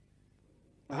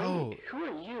 Wait, who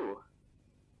are you?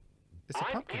 It's a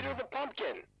I'm pumpkin. Peter the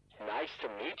Pumpkin. Nice to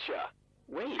meet ya.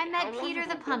 Wait, I met how long Peter have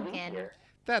the you been in Pumpkin. here?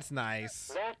 That's nice.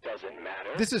 That doesn't matter.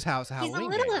 This is how He's a Halloween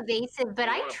little game. evasive, but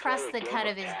I wanna trust play the a cut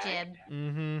game of his of tag? jib.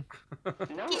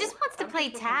 Mm-hmm. No, He just wants to I'm play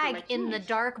just looking for my tag in the keys.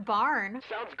 dark barn.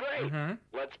 Sounds great. Mhm.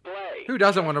 Let's play. Who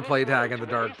doesn't want to This play road tag in to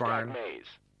the dark haystack barn? maze.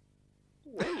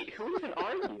 Wait, who even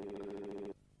are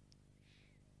you?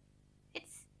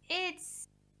 It's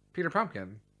Peter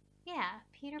Pumpkin. yeah,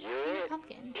 Peter You're it.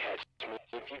 Pumpkin. Catch me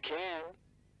if you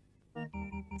can.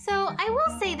 So I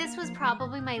will say this was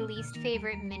probably my least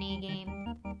favorite mini game.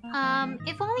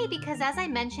 If only because, as I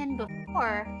mentioned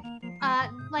before,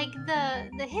 like the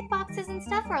hitboxes and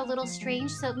stuff are a little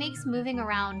strange, so it makes moving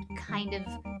around kind of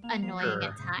annoying Sure.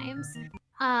 at times.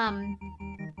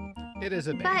 It is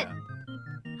a But- beta.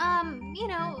 You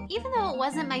know, even though it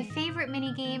wasn't my favorite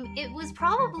mini game, it was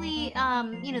probably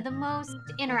you know, the most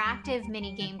interactive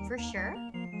mini game for sure.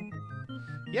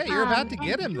 Yeah, you're about to and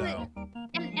get him do it- though.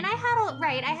 And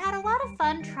I had a lot of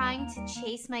fun trying to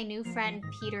chase my new friend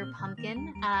Peter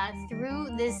Pumpkin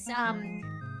through this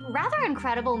rather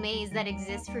incredible maze that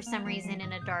exists for some reason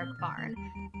in a dark barn.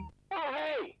 Oh,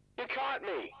 hey, you caught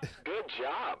me. Good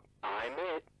job. I'm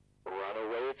it. Run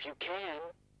away if you can.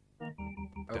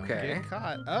 Don't Okay. get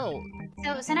caught. Oh,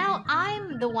 So now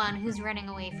I'm the one who's running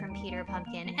away from Peter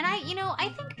Pumpkin. And I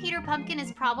think Peter Pumpkin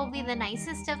is probably the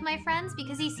nicest of my friends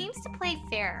because he seems to play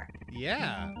fair.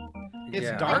 yeah. It's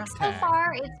Yeah. dark Like, so tag.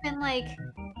 far, it's been like,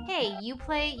 hey, you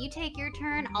take your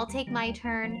turn, I'll take my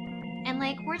turn, and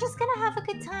like, we're just gonna have a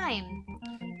good time.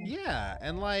 Yeah,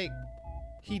 and like,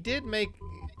 he did make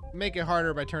it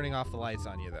harder by turning off the lights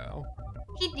on you though.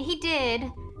 He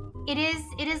did. It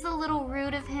is a little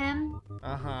rude of him.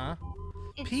 Uh-huh.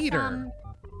 It's, Peter,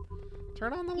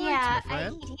 Turn on the lights, yeah, my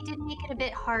friend. he did make it a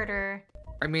bit harder.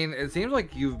 I mean, it seems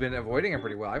like you've been avoiding him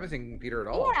pretty well. I haven't seen Peter at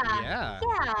all. Yeah.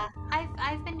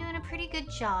 I've been doing a pretty good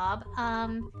job.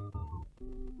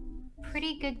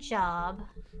 Pretty good job.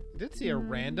 I did see a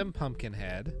random pumpkin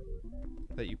head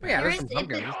that you Yeah, there's There some is-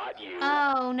 pumpkins.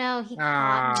 Oh no, he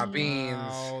Ah, caught me. beans.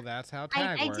 Oh, that's how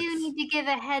tag I works. do need to give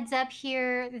a heads up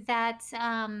here that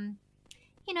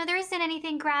you know, there isn't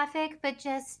anything graphic, but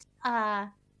just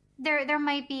there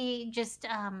might be just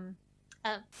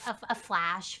a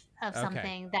flash of Okay,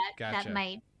 something that gotcha.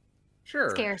 might Sure.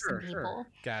 scare sure, some sure. people.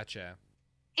 Gotcha.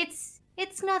 It's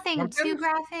nothing too Pumpkins?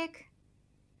 graphic.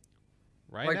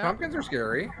 Right Like now? pumpkins are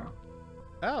scary.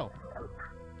 Oh.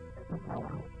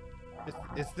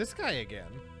 It's this guy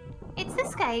again. It's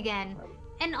this guy again.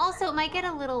 And also it might get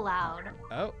a little loud.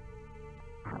 Oh.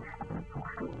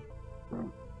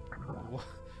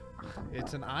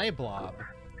 It's an eye blob.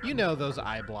 You know those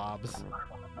eye blobs.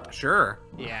 Sure.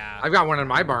 Yeah. I've got one in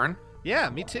my barn. Yeah,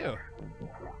 me too.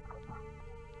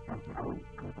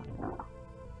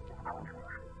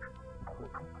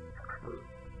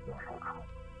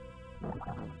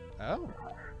 Oh.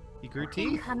 He grew I'm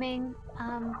teeth. coming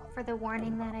for the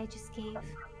warning that I just gave.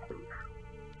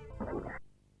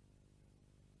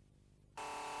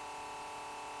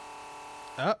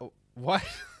 Oh. What?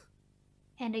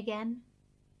 And again.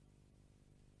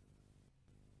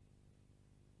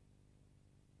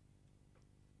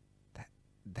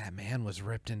 That man was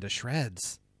ripped into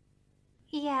shreds.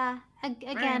 Yeah.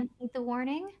 Again, need the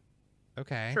warning.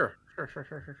 Okay. Sure.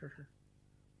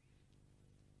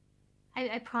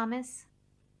 I promise.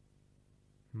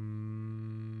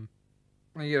 Hmm.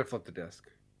 Well, you gotta flip the disc.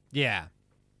 Yeah.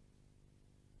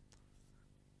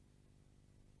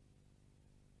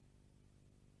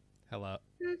 Hello.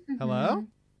 Hello?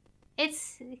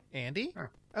 It's Andy? Oh.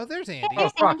 Oh, there's Andy.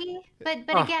 there's fuck. Andy, but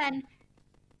Oh. again,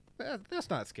 That's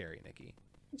not scary, Nikki.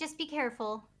 just be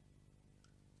careful.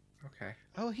 Okay.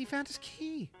 Oh, he found his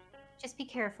key. Just be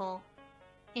careful.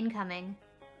 Incoming.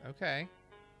 Okay.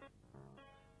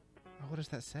 Oh, what does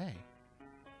that say?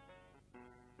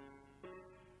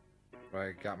 What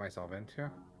I got myself into?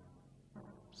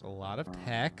 There's a lot of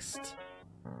text.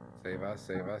 Save us,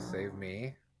 save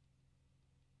me.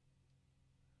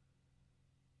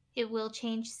 It will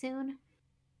change soon.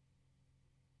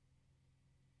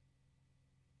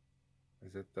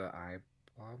 Is it the eye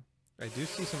blob? I do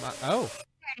see some... Oh,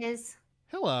 There it is.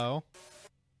 hello.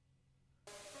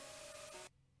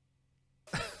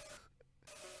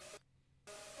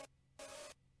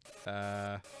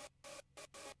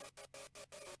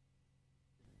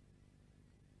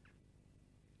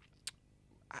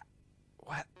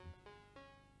 What?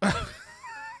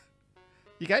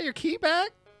 You got your key back?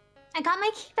 I got my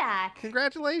key back.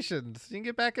 Congratulations. You can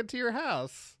get back into your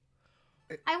house.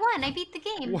 I won. I beat the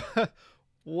game.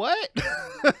 What?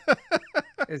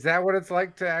 Is that what it's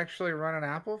like to actually run an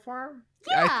apple farm?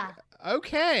 Yeah.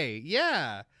 Okay,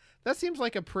 yeah. That seems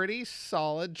like a pretty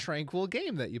solid, tranquil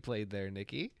game that you played there,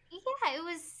 Nikki. Yeah,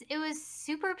 it was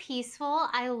super peaceful.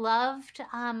 I loved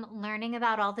learning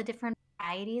about all the different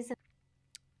varieties.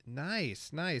 Nice.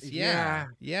 Yeah. Yeah.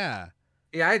 Yeah.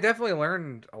 Yeah, I definitely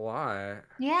learned a lot.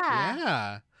 Yeah.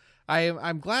 Yeah.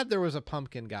 I'm glad there was a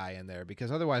pumpkin guy in there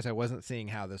because otherwise I wasn't seeing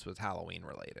how this was Halloween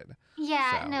related.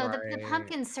 Yeah, So- no, the Right.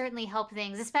 pumpkins certainly help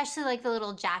things, especially like the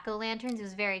little jack-o'-lanterns. It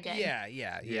was very good.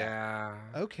 Yeah.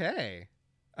 Okay.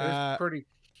 It was pretty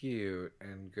cute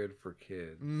and good for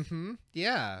kids. Mm-hmm.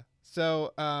 Yeah.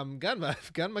 So, Gunma,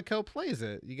 if Gunma Co plays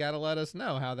it, you got to let us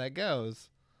know how that goes.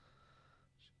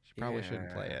 She probably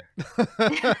shouldn't play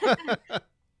it.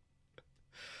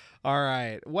 All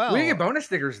right. Well, We get bonus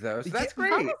stickers though, so that's great.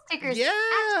 Bonus stickers. Yeah.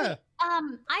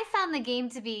 Actually, I found the game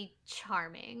to be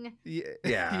charming. Yeah.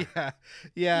 Yeah. That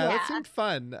Yeah. seemed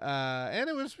fun. And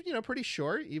it was, pretty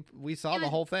short. We saw the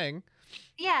whole thing.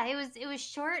 Yeah, it was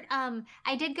short.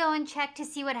 I did go and check to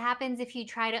see what happens if you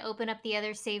try to open up the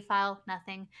other save file.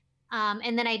 Nothing.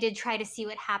 And then I did try to see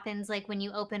what happens like when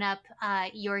you open up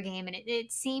your game, and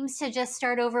it seems to just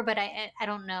start over. But I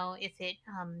don't know if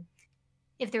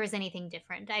there was anything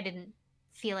different. I didn't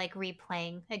feel like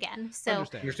replaying again. So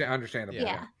Understandable.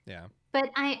 Yeah.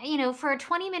 but for a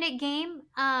 20-minute game,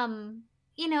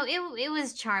 it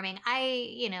was charming.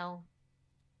 I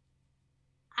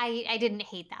didn't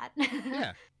hate that.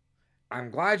 Yeah.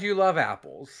 I'm glad you love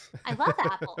apples. I love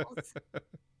apples.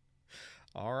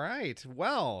 All right.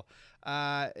 Well,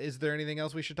 is there anything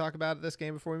else we should talk about at this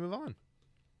game before we move on?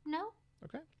 No?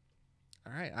 Okay.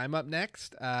 All right. I'm up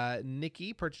next.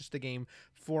 Nikki purchased a game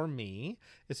for me.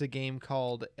 It's a game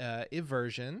called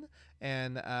Eversion.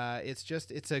 And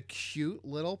it's a cute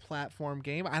little platform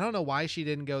game. I don't know why she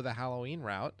didn't go the Halloween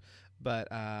route, but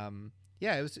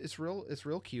yeah, it's real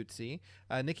cutesy.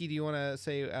 Nikki, do you want to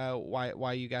say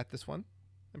why you got this one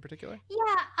in particular? Yeah,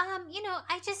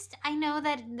 I know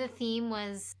that the theme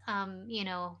was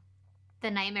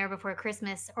the Nightmare Before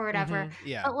Christmas or whatever.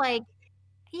 Yeah. But like,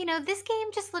 this game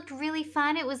just looked really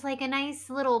fun. It was like a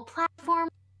nice little platform.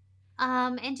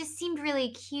 And just seemed really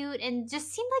cute and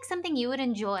just seemed like something you would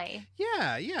enjoy.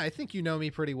 Yeah, I think you know me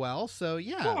pretty well, so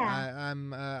Yeah.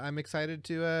 I'm excited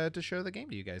to show the game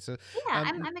to you guys. So Yeah,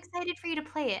 I'm excited for you to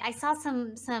play it. I saw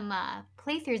some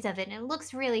playthroughs of it, and it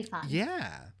looks really fun.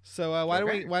 yeah, so why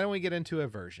don't we get into a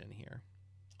version here?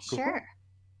 Sure.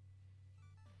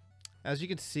 As you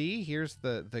can see, here's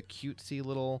the cutesy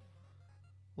little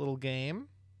game.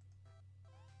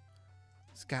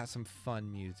 It's got some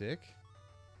fun music.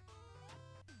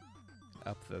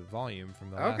 Up the volume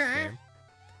from the last game.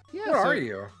 Yeah, What are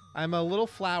you? I'm a little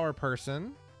flower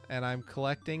person, and I'm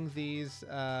collecting these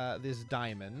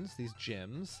diamonds, these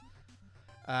gems.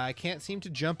 I can't seem to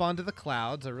jump onto the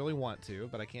clouds. I really want to,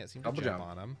 but I can't seem to Double jump jump.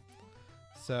 on them.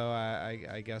 So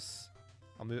I guess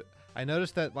I'll move. I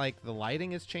noticed that like the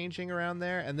lighting is changing around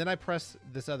there, and then I press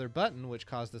this other button, which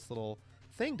caused this little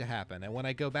thing to happen. And when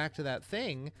I go back to that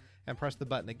thing and press the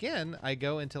button again, I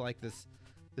go into like this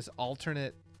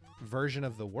alternate version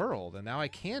of the world, and now I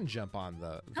can jump on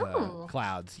the Oh.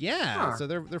 clouds. Yeah, Huh. so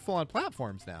they're full on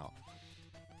platforms now.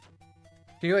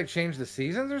 Can you like change the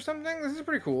seasons or something? This is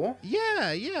pretty cool.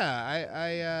 Yeah,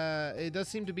 yeah. It does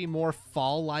seem to be more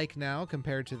fall-like now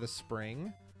compared to the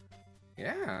spring.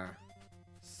 Yeah.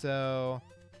 So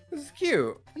This is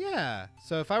cute. yeah.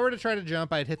 So if I were to try to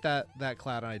jump, I'd hit that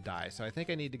cloud and I'd die. So I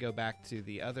think I need to go back to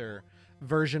the other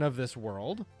version of this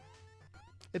world.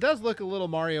 It does look a little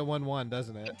Mario 1-1,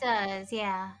 doesn't it? It does,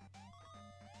 yeah.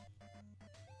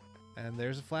 And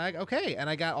there's a flag. Okay, and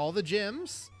I got all the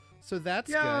gems. So that's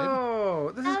good.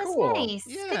 Yo, this is That was cool. nice.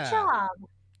 Yeah. Good job.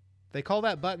 They call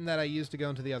that button that I use to go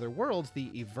into the other worlds the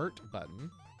evert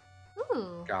button.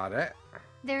 Ooh. Got it.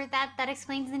 That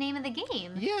explains the name of the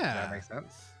game. Yeah. That makes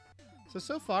sense.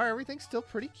 So far, everything's still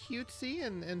pretty cutesy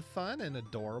and fun and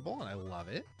adorable, and I love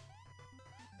it.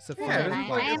 It's a fun Yeah, little I am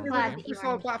platform glad game. that you It's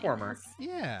not a were platformer. enjoying this.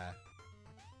 Yeah.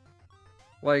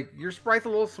 Like your sprite's a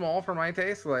little small for my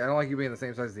taste. Like I don't like you being the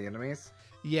same size as the enemies.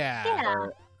 Yeah. Yeah.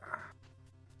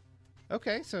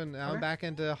 Okay, so now I'm Okay. back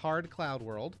into hard cloud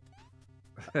world.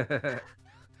 I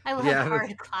love Yeah,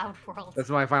 hard cloud world. That's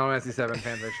my Final Fantasy VII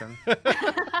fanfiction.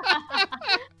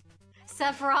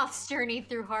 Sephiroth's journey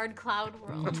through hard cloud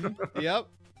world. Yep.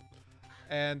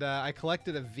 And I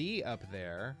collected a V up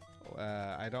there.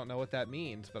 I don't know what that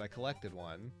means, but I collected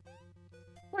one.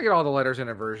 I get all the letters in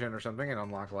a version or something and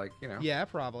unlock like, you know, Yeah,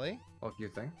 probably. a little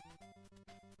cute thing.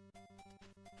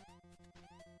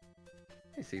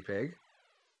 Hey, Sea Pig.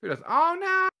 Who does? Oh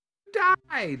no! You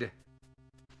died!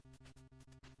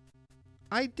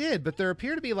 I did, but there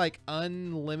appear to be like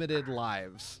unlimited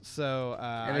lives, so And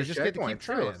I there's just get to keep checkpoints,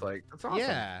 too. trying. It's like, that's awesome.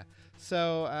 Yeah.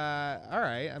 So, all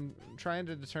right. I'm trying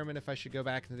to determine if I should go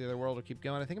back into the other world or keep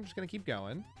going. I think I'm just going to keep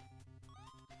going.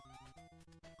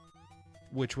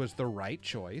 Which was the right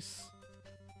choice.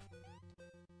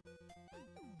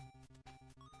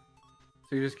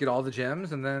 So you just get all the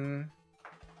gems and then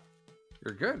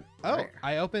you're good. Oh, right?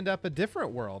 I opened up a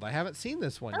different world. I haven't seen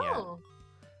this one yet. Oh.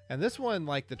 And this one,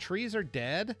 like, the trees are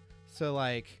dead. So,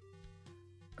 like...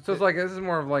 So it's like, this is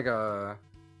more of like a...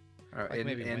 Like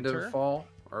maybe end winter? of fall,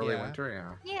 early Yeah.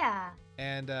 winter, yeah. Yeah.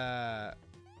 And,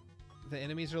 the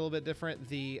enemies are a little bit different.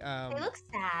 The, They look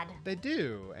sad. They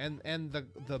do, and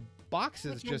the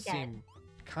boxes Which I just get. seem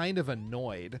kind of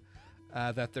annoyed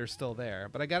that they're still there.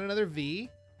 But I got another V.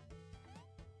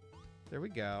 There we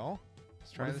go.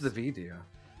 Let's try What does this. the V do?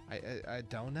 I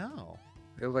don't know.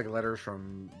 They look like letters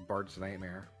from Bart's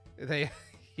Nightmare. They,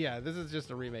 yeah, this is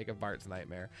just a remake of Bart's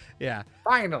Nightmare. Yeah,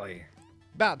 Finally!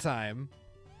 about time.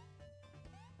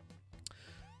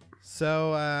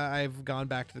 So I've gone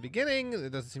back to the beginning. There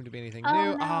doesn't seem to be anything Oh,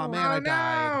 new. no. Oh man, I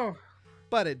died. no!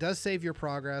 But it does save your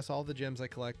progress. All the gems I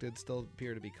collected still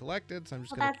appear to be collected, so I'm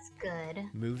just Well, gonna that's good.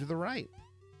 move to the right.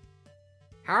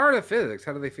 How are the physics?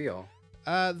 How do they feel?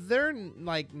 They're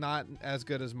like not as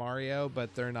good as Mario,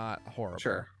 but they're not horrible.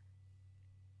 Sure.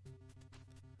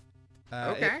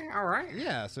 Okay. All right.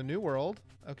 Yeah. So new world.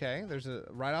 Okay. There's a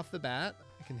right off the bat.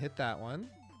 I can hit that one.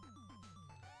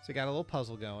 So you got a little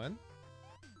puzzle going.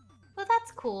 Well,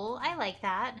 that's cool. I like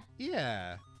that.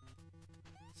 Yeah.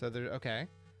 So there. Okay.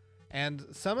 And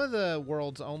some of the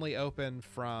worlds only open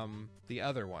from the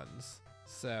other ones.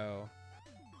 So,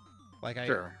 like I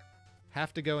Sure.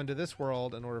 have to go into this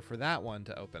world in order for that one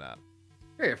to open up.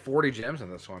 Hey, 40 gems in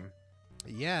this one.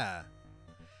 Yeah.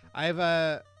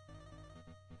 I've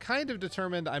kind of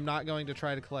determined I'm not going to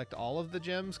try to collect all of the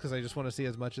gems because I just want to see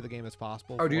as much of the game as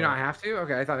possible. Oh, do you for- not have to?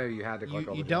 Okay, I thought maybe you had to collect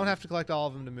all You the don't gems. have to collect all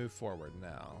of them to move forward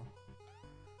now.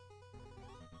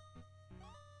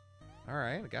 All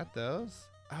right, I got those.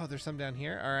 Oh, there's some down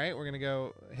here. All right, we're going to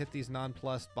go hit these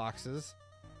nonplussed boxes.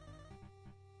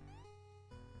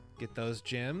 Get those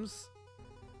gems.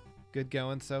 Good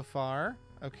going so far.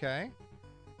 Okay.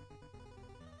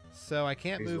 So I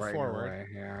can't He's move right in the forward. way,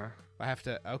 yeah. I have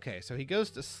to. Okay, so he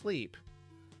goes to sleep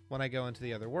when I go into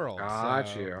the other world. Got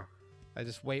so you. I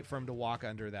just wait for him to walk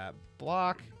under that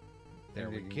block. There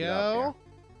And we you can get up, go.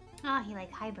 Ah, he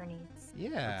like hibernates. Yeah.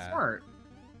 That's smart.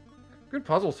 Good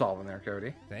puzzle solving there,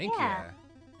 Cody. Thank Yeah. you.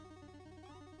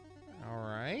 All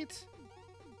right.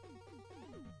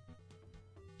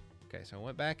 Okay, so I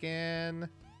went back in.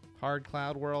 Hard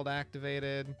cloud world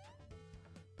activated.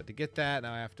 But to get that,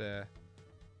 now I have to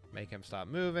make him stop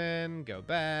moving, go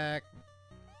back.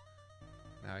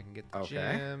 Now I can get the Okay.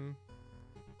 gem.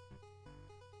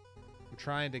 I'm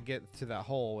trying to get to that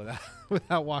hole without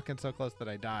without walking so close that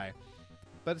I die.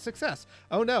 But a success.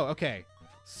 Oh no, okay.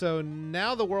 So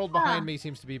now the world behind me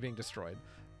seems to be being destroyed.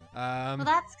 Well,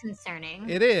 that's concerning.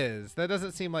 It is. That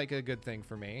doesn't seem like a good thing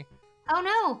for me. Oh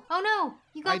no! Oh no!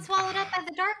 You got I- swallowed up by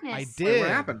the darkness. I Wait, did. what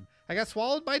happened? I got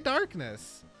swallowed by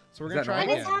darkness. So we're Is gonna that try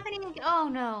What is again. happening? Oh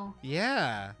no!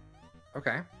 Yeah.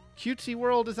 Okay. Cutesy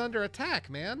World is under attack,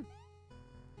 man.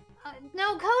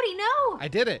 No, Cody, no! I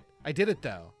did it. I did it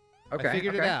though. Okay. I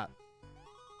figured it okay. out.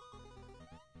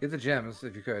 Get the gems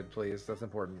if you could, please. That's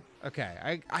important.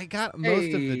 Okay. I got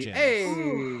most of the gems.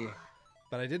 Hey.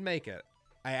 But I did make it.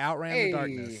 I outran Hey. the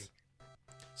darkness.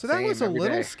 So that Same was a every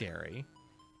little day. scary.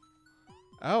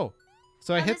 Oh.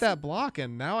 So I Oh, hit this that block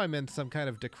and now I'm in some kind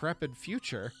of decrepit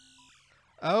future.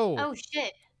 Oh. Oh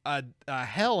shit! A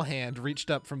hell hand reached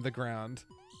up from the ground.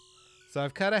 So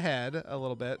I've cut ahead a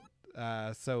little bit,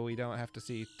 so we don't have to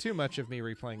see too much of me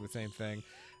replaying the same thing.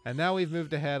 And now we've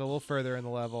moved ahead a little further in the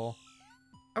level.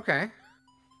 Okay.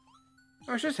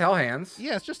 Oh, it's just hell hands.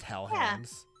 Yeah, it's just hell Yeah.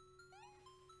 hands.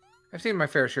 I've seen my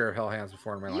fair share of hell hands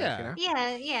before in my life, you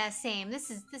know? Yeah, same. This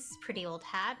is pretty old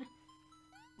hat.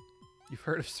 You've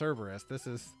heard of Cerberus. This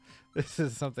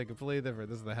is something completely different.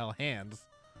 This is the hell hands.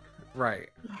 Right.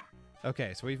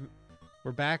 Okay, so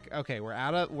we're back. Okay, we're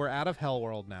out of Hell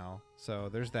World now. So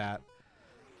there's that.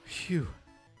 Phew.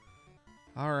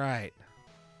 All right.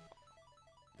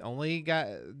 Only got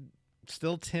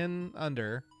still 10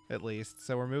 under at least.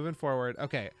 So we're moving forward.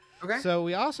 Okay. Okay. So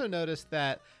we also noticed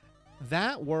that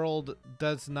world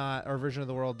does not, or version of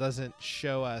the world doesn't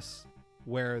show us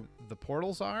where the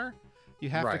portals are. You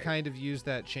have to Right. kind of use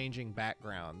that changing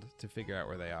background to figure out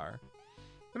where they are.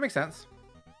 That makes sense.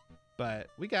 But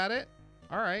we got it.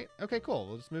 All right. Okay, cool.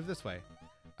 We'll just move this way.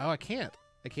 Oh, I can't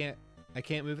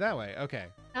move that way. Okay.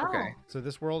 Oh. Okay. So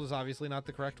this world is obviously not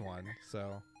the correct one.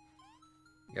 So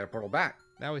You got a portal back.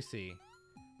 now we see.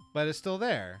 But it's still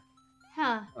there.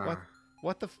 Huh.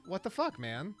 What the fuck,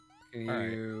 man? Can All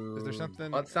right. you Is there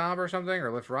something- butt stomp or something,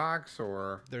 or lift rocks,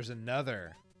 or There's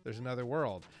another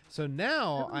world. So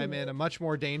now I'm in a much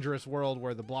more dangerous world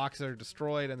where the blocks are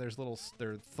destroyed and there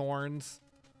are thorns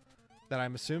that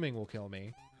I'm assuming will kill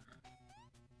me.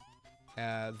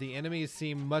 The enemies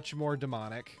seem much more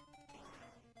demonic.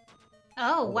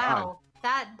 Oh Oh, wow.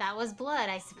 wow. That was blood,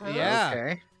 I suppose. Yeah.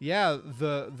 okay? Yeah,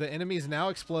 the enemies now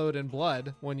explode in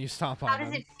blood when you stomp on How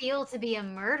them. does it feel to be a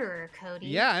murderer, Cody?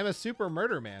 Yeah, I'm a super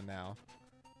murder man now.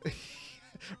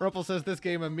 Rumpel says this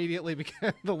game immediately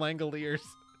became the Langoliers.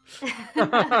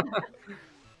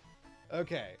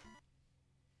 Okay.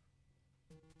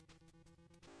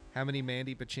 How many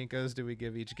Mandy Pachinkos do we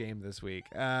give each game this week?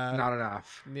 Not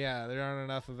enough. Yeah, there aren't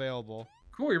enough available.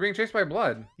 Cool. You're being chased by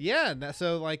blood. Yeah,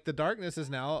 so like the darkness is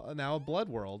now a blood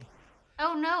world.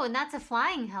 Oh no, and that's a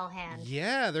flying hell hand.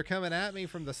 Yeah, they're coming at me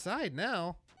from the side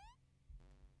now.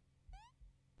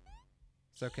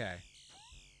 It's okay.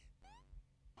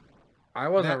 I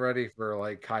wasn't That- ready for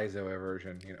like Kaizo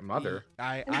Eversion. You know, mother.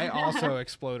 I also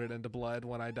exploded into blood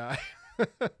when I die.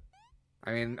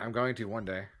 I mean, I'm going to one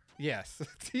day. Yes.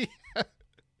 It's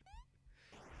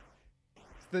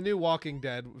the new Walking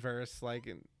Dead verse. Like,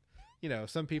 you know,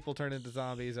 some people turn into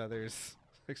zombies, others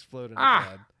explode into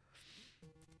blood.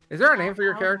 Is there a name for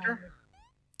your character?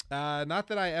 Not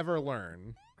that I ever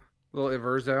learn. Little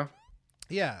Everzo.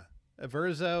 Yeah,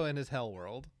 Everzo and his Hell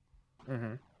World.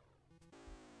 Mm-hmm.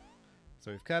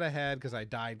 So we've cut ahead because I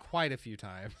died quite a few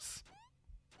times.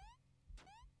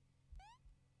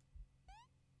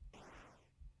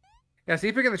 Yeah,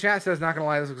 Seapick in the chat says, not gonna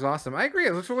lie, this looks awesome. I agree,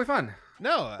 it looks really fun.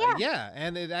 No, Yeah. yeah,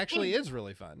 and it actually is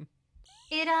really fun.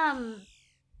 It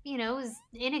you know, is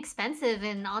inexpensive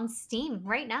and on Steam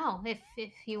right now if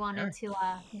you wanted to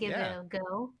give Yeah. it a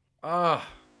go. Oh,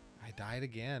 I died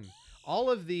again.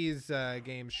 All of these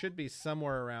games should be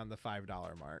somewhere around the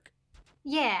 $5 mark.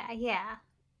 Yeah.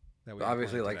 That we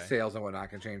obviously, played like today. sales and whatnot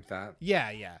can change that.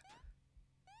 Yeah.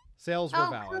 Sales were Oh,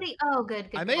 valid. Cody. Oh, good.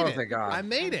 I made Oh, it. thank God. I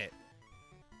made it.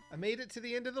 I made it to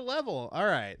the end of the level. All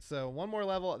right, so one more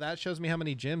level. That shows me how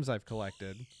many gems I've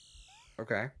collected,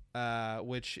 Okay.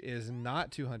 which is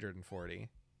not 240.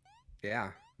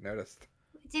 Yeah, noticed.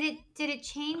 Did it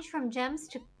change from gems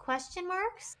to question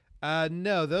marks?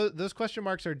 No, those question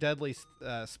marks are deadly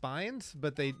spines,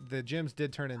 but the gems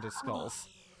did turn into skulls.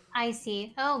 I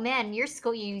see. Oh man, your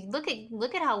score. You look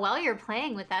at how well you're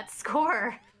playing with that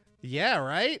score. Yeah,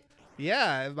 right?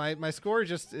 Yeah, my score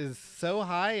just is so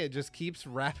high, it just keeps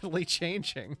rapidly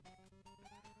changing.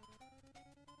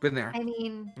 Been there. I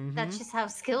mean, that's just how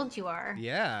skilled you are.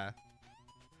 Yeah.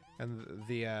 And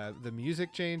the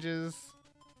music changes.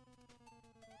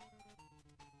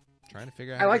 Trying to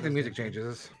figure out I how like those the music things-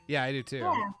 changes. Yeah, I do too.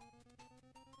 Yeah.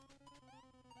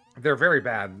 They're very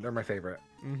bad. They're my favorite.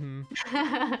 Mm-hmm.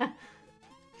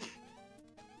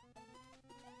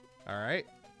 All right.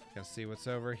 Gonna see what's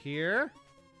over here.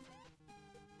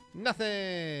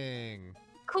 Nothing.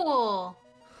 Cool.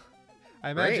 I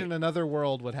imagine Great. another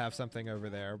world would have something over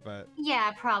there, but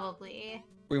Yeah, probably.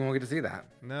 We won't get to see that.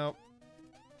 nope.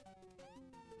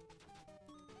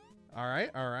 All right,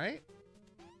 all right.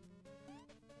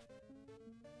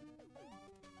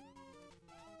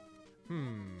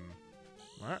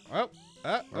 All right. Oh,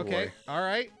 Oh, okay. boy. All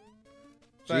right.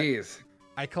 But Jeez.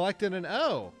 I collected an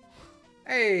O.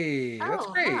 Hey, that's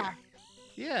Oh, great. huh.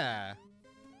 Yeah,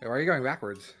 Why are you going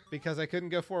backwards? because I couldn't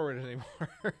go forward anymore.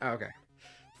 Oh, okay.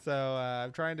 So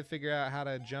I'm trying to figure out how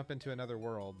to jump into another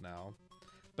world now.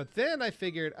 But then I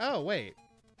figured, oh, wait.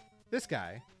 This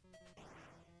guy.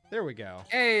 There we go.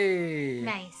 Hey.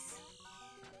 Nice.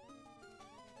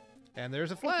 And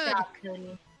there's a Good flag. job,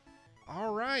 Cody.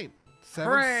 All right. 7-6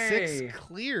 Hooray.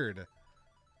 cleared.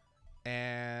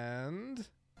 And...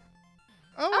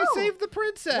 Oh, Oh. I saved the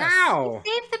princess. Wow.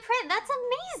 Save the print. That's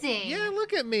amazing. Yeah,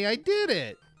 look at me. I did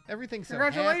it. Everything's so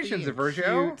Congratulations, happy and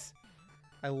Eversion. cute.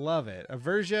 I love it.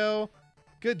 Eversion,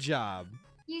 good job.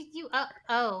 You.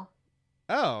 Oh.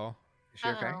 Oh, Is she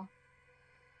okay?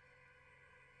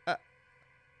 Uh-oh.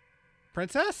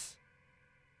 princess?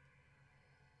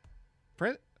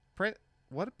 Print,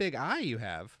 what a big eye you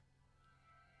have.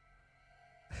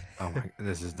 Oh my,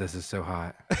 this is so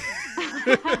hot.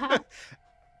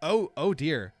 Oh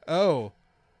dear. Oh,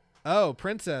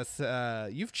 princess,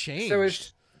 you've changed. So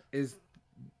is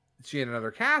she in another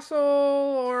castle,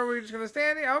 or are we just gonna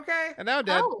stand here? Okay. And now I'm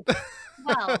dead. Oh.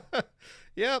 Well.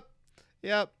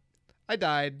 Yep. I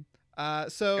died.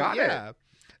 So Got yeah.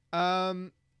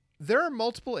 There are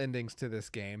multiple endings to this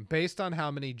game based on how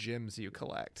many gems you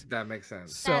collect. That makes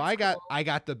sense. So That's cool. I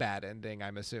got the bad ending,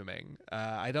 I'm assuming.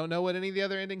 I don't know what any of the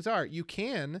other endings are. You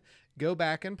can go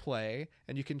back and play,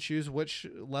 and you can choose which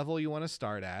level you want to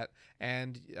start at,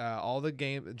 and all the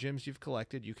gems you've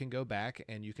collected, you can go back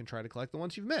and you can try to collect the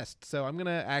ones you've missed. So I'm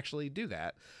gonna actually do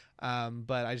that.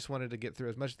 But I just wanted to get through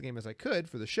as much of the game as I could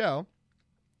for the show.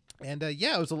 And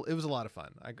yeah, it was a lot of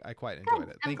fun. I quite enjoyed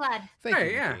it. I'm glad. Thank you,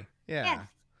 Hey, yeah. Nikki.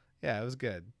 Yeah, it was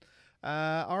good.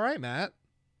 All right, Matt,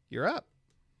 you're up.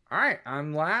 All right,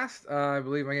 I'm last. I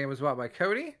believe my game was bought by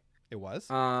Cody. It was.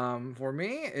 For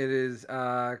me, it is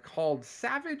called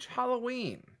Savage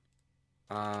Halloween.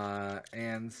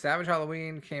 And Savage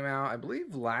Halloween came out, I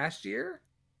believe, last year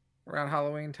around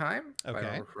Halloween time, if I Okay.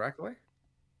 remember correctly.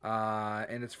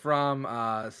 And it's from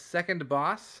Second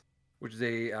Boss, which is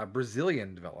a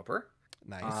Brazilian developer.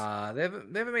 Nice. They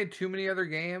haven't made too many other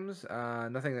games.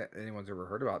 Nothing that anyone's ever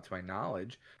heard about, to my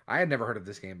knowledge. I had never heard of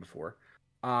this game before.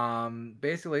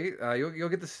 Basically, you'll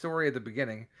get the story at the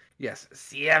beginning. Yes,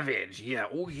 Savage. Yeah.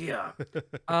 Oh yeah.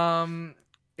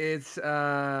 It's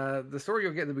the story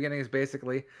you'll get at the beginning is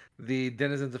basically the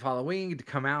denizens of Halloween get to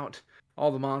come out.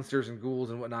 All the monsters and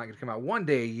ghouls and whatnot get to come out one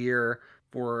day a year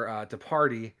for to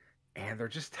party, and they're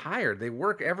just tired. They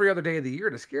work every other day of the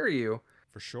year to scare you.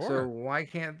 For sure. So why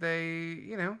can't they,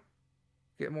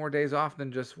 get more days off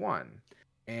than just one?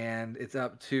 And it's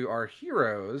up to our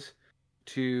heroes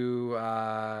to,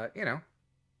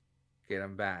 get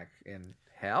them back in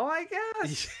hell, I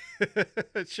guess.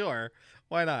 Sure.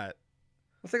 Why not?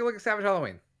 Let's take a look at Savage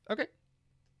Halloween. Okay.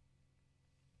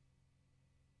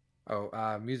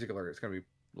 Oh, music alert. It's going to be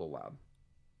a little loud.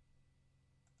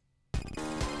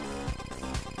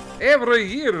 Every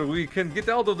year we can get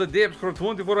out of the depths for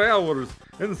 24 hours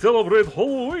and celebrate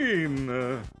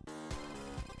Halloween.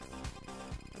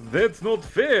 That's not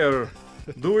fair.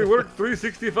 Do we work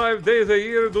 365 days a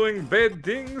year doing bad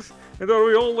things? And are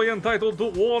we only entitled to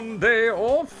one day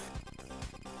off?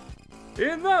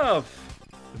 Enough!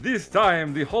 This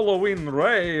time the Halloween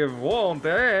rave won't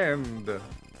end.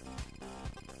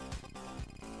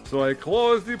 So I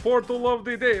close the portal of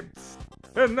the depths,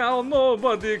 and now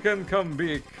nobody can come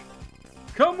back.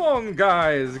 Come on,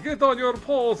 guys, get on your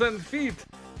paws and feet.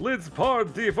 Let's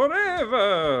party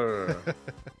forever.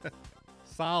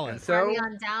 Solid. And Carry so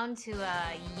on down to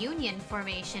union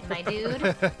formation, my dude.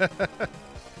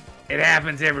 it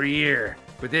happens every year,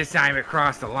 but this time it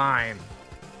crossed the line.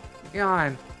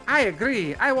 Jan, I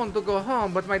agree. I want to go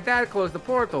home, but my dad closed the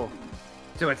portal.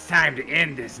 So it's time to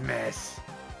end this mess.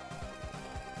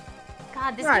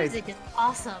 God, this Right. music is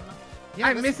awesome. Yeah,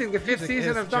 I'm this missing the 5th music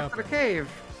season is of Doctor jumping. Cave.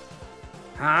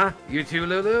 Huh? You too,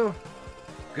 Lulu?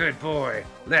 Good boy.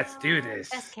 Let's do this.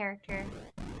 Best character.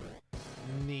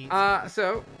 Neat.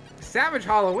 So, Savage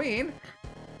Halloween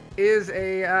is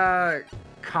a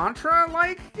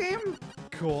Contra-like game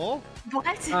Cool.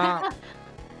 What?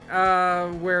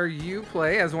 where you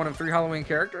play as one of 3 Halloween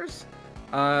characters.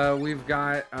 We've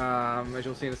got, as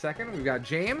you'll see in a second, we've got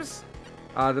James,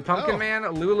 the Pumpkin Oh. Man,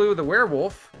 Lulu the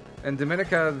Werewolf, and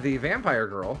Dominica the Vampire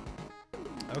Girl.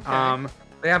 Okay.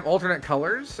 They have alternate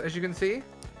colors, as you can see.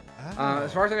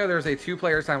 As far as I know, there's a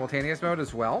 2-player simultaneous mode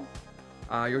as well.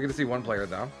 You're going to see 1 player,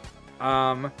 though.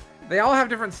 They all have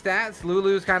different stats.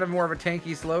 Lulu's kind of more of a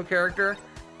tanky, slow character.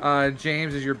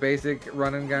 James is your basic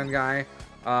run-and-gun guy.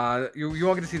 You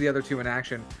won't get to see the other 2 in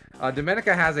action.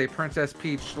 Dominica has a Princess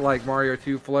Peach, like Mario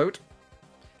 2 float.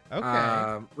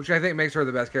 Okay. Which I think makes her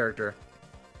the best character.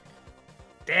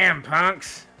 Damn,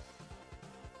 punks!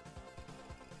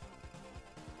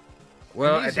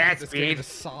 Well, at that speed,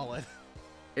 solid.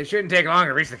 It shouldn't take long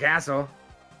to reach the castle.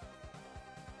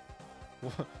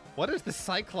 What is the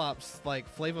Cyclops, like,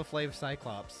 flava-flav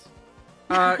Cyclops?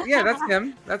 Yeah, that's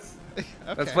him. That's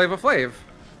Flava-Flav.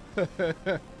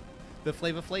 The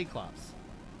flava-flav clops.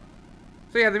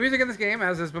 So yeah, the music in this game,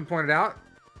 as has been pointed out,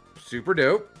 super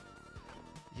dope.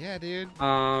 Yeah, dude.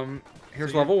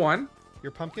 Here's So level 1.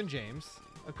 You're Pumpkin James.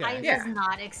 Okay. I Yeah. was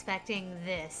not expecting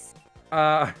this.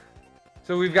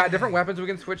 So we've got different weapons we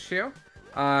can switch to.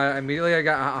 Immediately I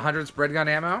got 100 spread gun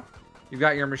ammo. You've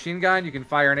got your machine gun. You can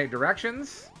fire in 8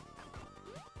 directions.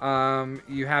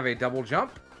 You have a double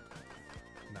jump.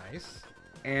 Nice.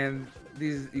 And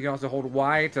these, you can also hold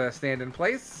Y to stand in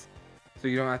place. So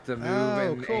you don't have to move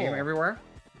and aim everywhere.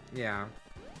 Yeah.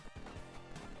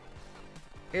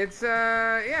 It's,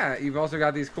 yeah, you've also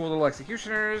got these cool little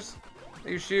executioners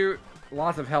that you shoot.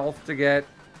 Lots of health to get.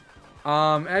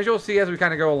 As you'll see as we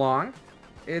kind of go along,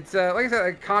 it's, like I said,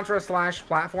 a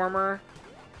Contra/platformer,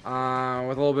 with a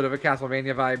little bit of a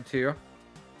Castlevania vibe, too.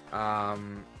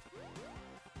 And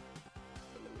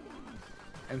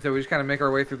so we just kind of make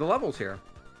our way through the levels here.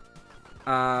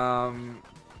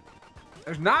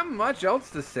 There's not much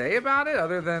else to say about it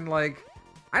other than, like,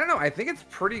 I don't know, I think it's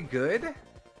pretty good. This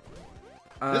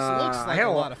looks like a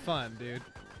lot of fun, dude.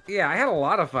 Yeah, I had a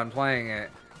lot of fun playing it.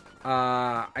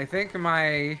 I think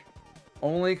my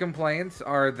only complaints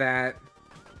are that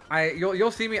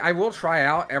you'll see me, I will try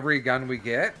out every gun we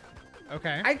get.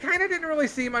 Okay. I kind of didn't really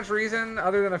see much reason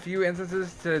other than a few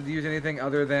instances to use anything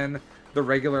other than the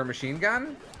regular machine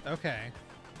gun. Okay.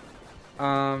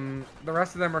 The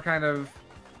rest of them are kind of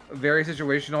very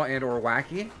situational and or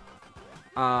wacky.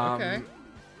 Okay.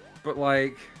 But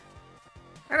like,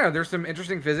 I don't know, there's some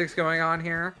interesting physics going on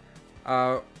here.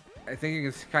 I think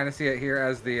you can kind of see it here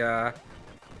as the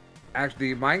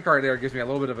actually the minecart there gives me a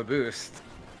little bit of a boost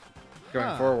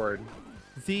going forward.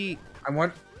 Do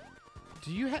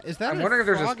you is that I'm wondering if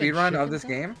there's a frog and speed run of chicken this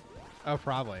thing? game. Oh,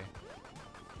 probably.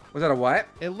 Was that a what?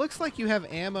 It looks like you have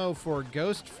ammo for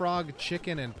ghost, frog,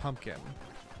 chicken, and pumpkin.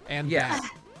 And yes.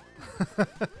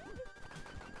 bat.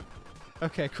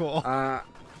 Okay, cool.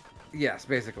 Yes,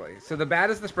 basically. So the bat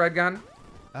is the spread gun.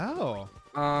 Oh.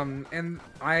 And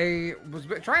I was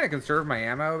trying to conserve my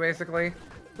ammo, basically.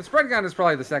 The spread gun is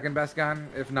probably the second best gun.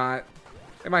 If not,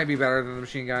 it might be better than the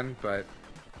machine gun, but...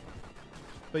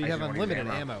 But you have unlimited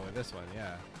ammo with this one,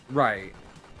 yeah. Right.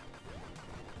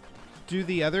 Do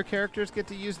the other characters get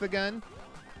to use the gun?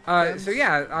 So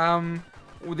yeah,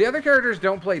 the other characters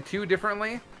don't play too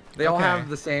differently. They all have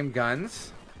the same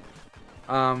guns.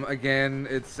 Again,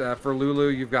 it's for Lulu,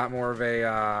 you've got more of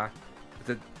a it's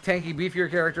a tanky,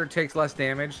 beefier character, takes less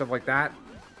damage, stuff like that.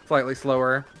 Slightly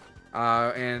slower.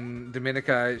 And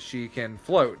Dominica, she can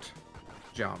float,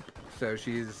 jump. So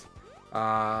she's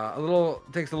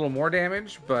takes a little more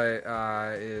damage, but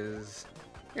is,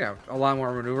 you know, a lot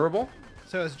more maneuverable.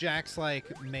 So is Jack's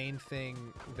like main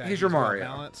thing that he's your Mario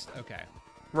balanced? Okay.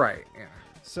 Right. Yeah.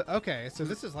 So so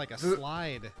this is like a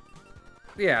slide.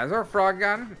 Yeah, it's our frog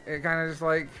gun. It kind of just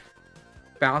like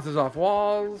bounces off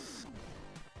walls.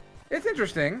 It's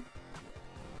interesting.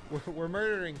 We're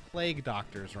murdering plague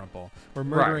doctors, Rumple. We're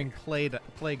murdering plague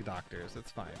doctors.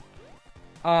 That's fine.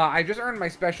 I just earned my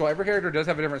special. Every character does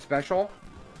have a different special.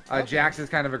 Jax is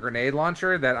kind of a grenade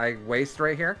launcher that I waste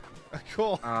right here.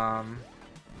 Cool.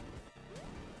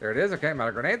 There it is. Okay, I'm out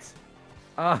of grenades.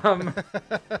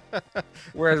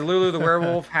 Whereas Lulu the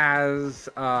werewolf has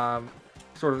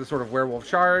sort of werewolf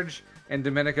charge, and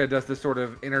Dominica does this sort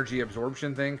of energy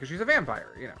absorption thing because she's a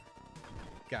vampire, you know.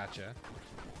 Gotcha.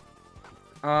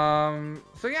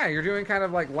 So yeah, you're doing kind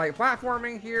of like light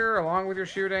platforming here along with your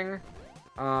shooting.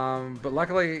 But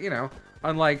luckily, you know,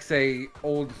 unlike say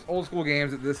old school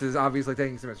games that this is obviously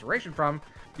taking some inspiration from,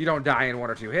 you don't die in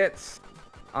 1 or 2 hits.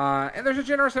 And there's a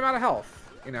generous amount of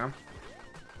health, you know.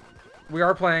 We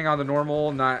are playing on the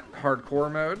normal, not hardcore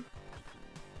mode.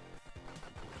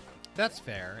 That's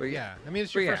fair. But yeah. I mean,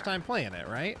 it's your first time playing it,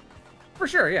 right? For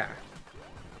sure, yeah.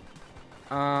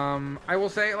 I will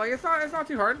say, like, it's not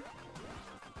too hard.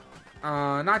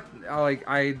 Not like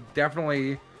I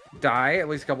definitely die at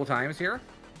least a couple times here.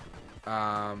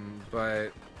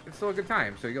 But it's still a good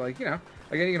time. So you like, you know,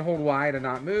 again, you can hold Y to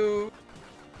not move.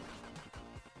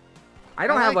 I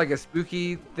don't have like a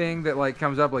spooky thing that like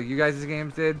comes up like you guys'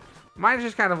 games did. Mine's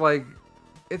just kind of like,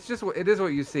 it is what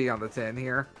you see on the tin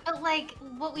here. But like,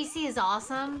 what we see is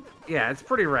awesome. Yeah, it's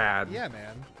pretty rad. Yeah,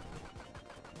 man.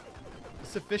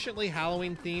 Sufficiently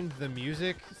Halloween themed. The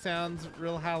music sounds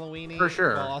real Halloweeny. For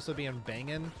sure. While also being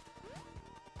banging.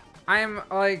 I'm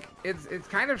like, it's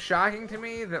kind of shocking to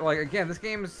me that like, again, this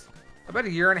game's about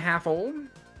 1.5 years old.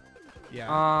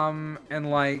 Yeah.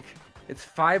 And like, it's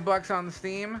 $5 on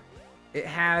Steam. It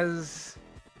has,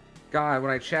 God,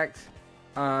 when I checked,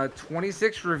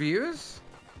 26 reviews.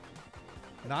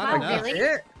 Not enough.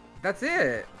 Really? That's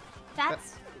it.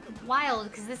 That's wild,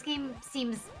 because this game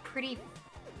seems pretty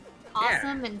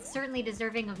awesome and certainly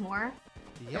deserving of more.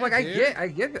 Yeah, like dude. I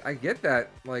get that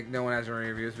like no one has any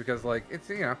reviews because like it's,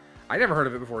 you know, I never heard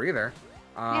of it before either.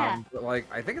 Yeah. But like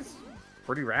I think it's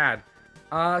pretty rad.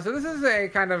 So this is a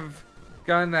kind of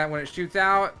gun that when it shoots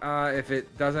out, if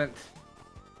it doesn't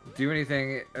do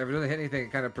anything, if it doesn't hit anything,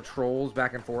 it kind of patrols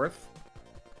back and forth.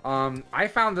 I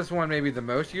found this one maybe the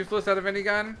most useless out of any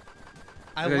gun.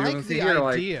 I like the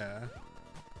idea.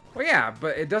 Well, yeah,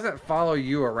 but it doesn't follow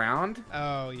you around.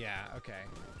 Oh, yeah, okay.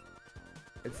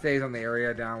 It stays on the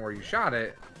area down where you shot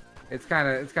it. It's kind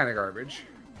of garbage.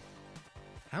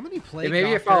 How many plague if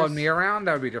maybe doctors... it followed me around,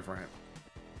 that would be different.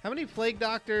 How many plague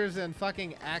doctors and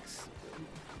fucking axe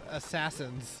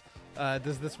assassins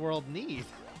does this world need?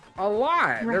 A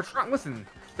lot. They're listen.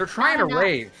 They're trying to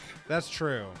rave. That's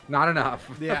true. Not enough.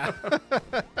 Yeah.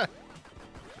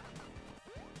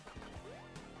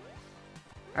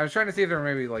 I was trying to see if there were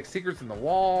maybe like secrets in the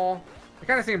wall. It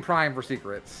kind of seemed prime for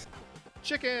secrets.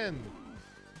 Chicken.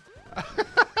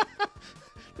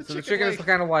 The chicken is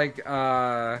kind of like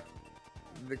the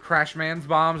Crash Man's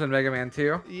bombs in Mega Man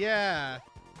 2. Yeah.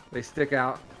 They stick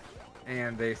out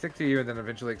and they stick to you and then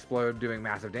eventually explode, doing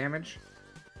massive damage.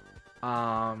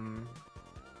 So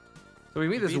we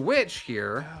meet this witch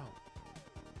here. Oh.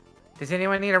 Does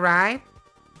anyone need a ride?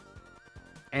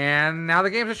 And now the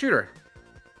game's a shooter.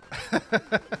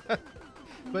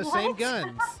 But same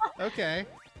guns. Okay.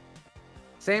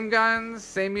 Same guns,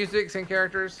 same music, same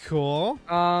characters. Cool.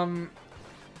 My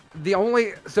video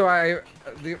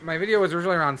was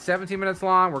originally around 17 minutes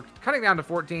long. We're cutting down to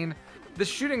 14. The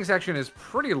shooting section is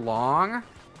pretty long.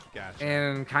 Gotcha.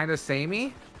 And kind of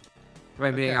samey, if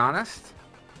I'm being honest.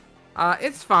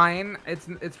 It's fine. It's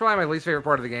probably my least favorite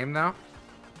part of the game, though.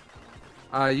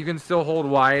 You can still hold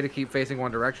Y to keep facing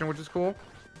one direction, which is cool.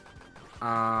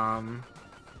 And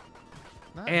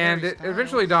it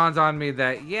eventually dawns on me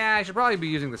that, yeah, I should probably be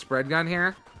using the spread gun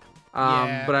here.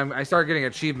 But I start getting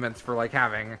achievements for, like,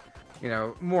 having, you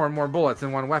know, more and more bullets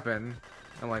in one weapon.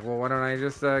 I'm like, well, why don't I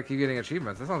just keep getting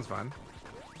achievements? That sounds fun.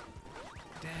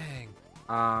 Dang.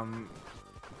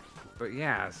 But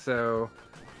yeah, so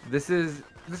this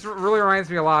really reminds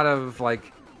me a lot of,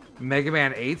 like, Mega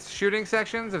Man 8's shooting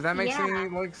sections, if that makes any,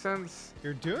 like, sense.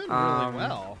 You're doing really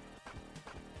well.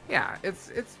 Yeah, it's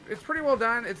pretty well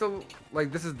done. It's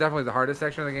this is definitely the hardest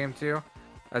section of the game too,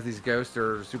 as these ghosts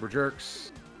are super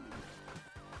jerks.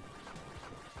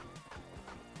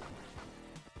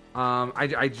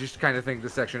 I just kind of think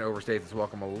this section overstays its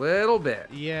welcome a little bit.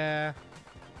 Yeah.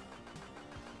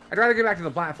 I'd rather get back to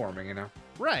the platforming, you know.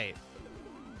 Right.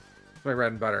 It's my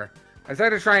bread and butter. I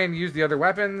decided to try and use the other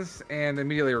weapons and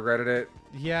immediately regretted it.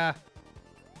 Yeah.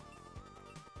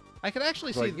 I could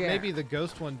actually see maybe the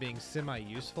ghost one being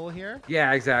semi-useful here.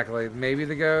 Yeah, exactly. Maybe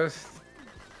the ghost.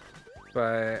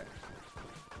 But...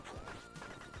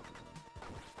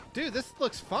 Dude, this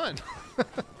looks fun.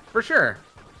 For sure.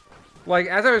 Like,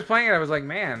 as I was playing it, I was like,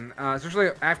 man, especially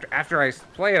after I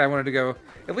play it, I wanted to go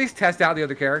at least test out the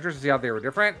other characters to see how they were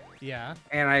different. Yeah.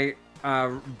 And I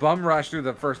bum rushed through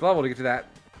the first level to get to that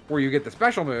where you get the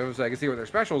special moves, so I could see what their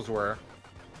specials were.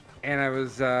 And I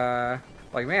was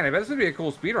like, man, I bet this would be a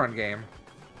cool speedrun game.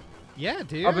 Yeah,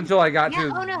 dude. Up until I got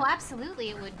to... Oh, no, absolutely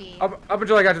it would be. Up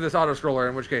until I got to this auto-scroller,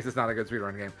 in which case it's not a good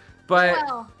speedrun game. But...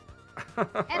 Well,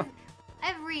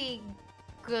 every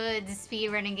good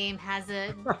speedrunning game has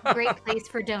a great place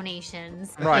for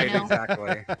donations. Right, you know?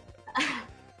 exactly.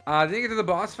 Then you get to the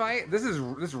boss fight. This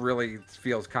really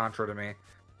feels Contra to me.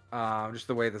 Just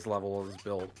the way this level is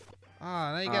built.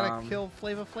 Ah, now you gotta kill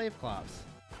flava-flav clops.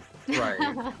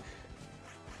 Right.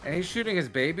 And he's shooting his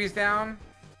babies down.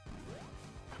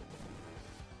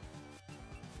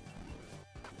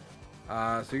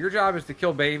 So your job is to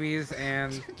kill babies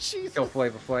and kill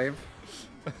Flava-Flav.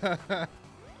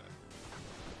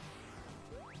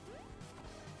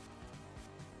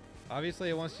 Obviously,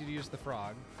 it wants you to use the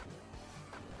frog.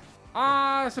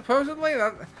 Supposedly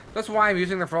that's why I'm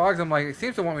using the frogs. I'm like, it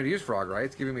seems to want me to use frog, right?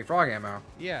 It's giving me frog ammo.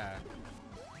 Yeah.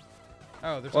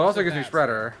 Oh, there's well, it also gives me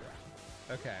spreader.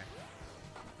 Okay.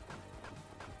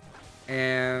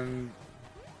 And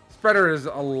Spreader is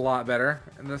a lot better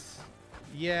in this.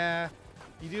 Yeah.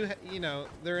 You do, you know,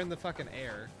 they're in the fucking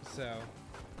air, so.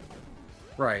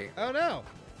 Right. Oh no.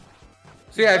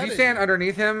 So yeah, if you stand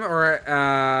underneath him or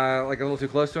like a little too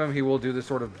close to him, he will do this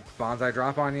sort of bonsai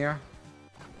drop on you.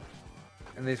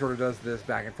 And he sort of does this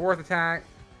back and forth attack.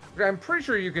 I'm pretty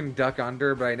sure you can duck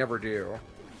under, but I never do.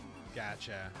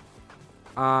 Gotcha.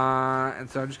 And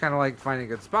so I'm just kind of like finding a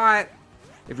good spot.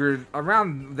 If you're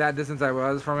around that distance I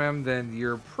was from him, then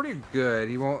you're pretty good.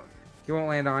 He won't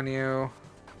land on you.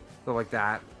 Stuff like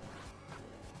that.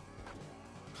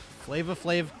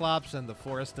 Flava-flav clops and the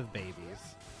forest of babies.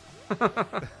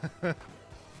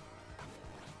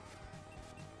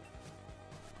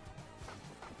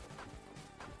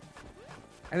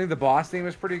 I think the boss theme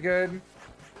is pretty good.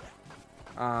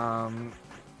 I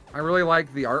really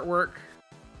like the artwork.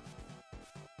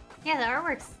 Yeah, the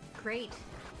artwork's great.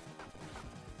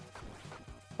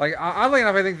 Like, oddly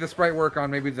enough, I think the sprite work on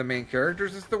maybe the main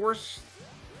characters is the worst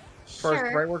as far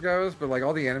as sprite work goes, but like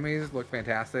all the enemies look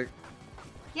fantastic.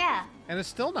 Yeah. And it's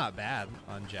still not bad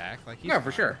on Jack. Like, he's No,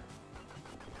 for sure.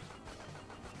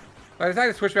 But I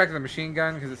decided to switch back to the machine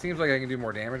gun because it seems like I can do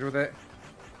more damage with it.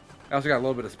 I also got a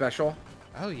little bit of special.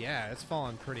 Oh yeah, it's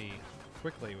fallen pretty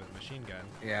quickly with machine gun.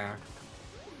 Yeah.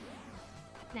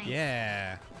 Nice.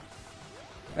 Yeah.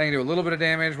 I can do a little bit of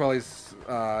damage while he's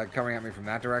coming at me from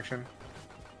that direction.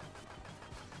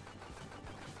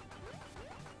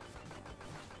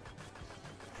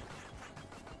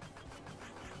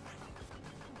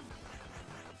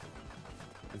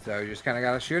 And so you just kind of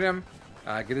got to shoot him,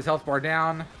 get his health bar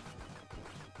down.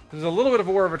 There's a little bit of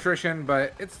war of attrition,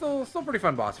 but it's still pretty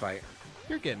fun boss fight.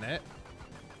 You're getting it.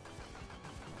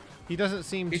 He doesn't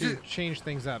seem to change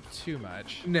things up too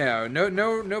much.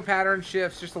 No pattern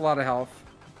shifts, just a lot of health.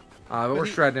 But we're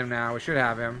shredding him now. We should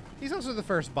have him. He's also the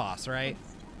first boss, right?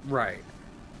 Right.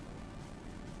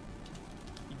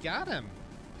 You got him.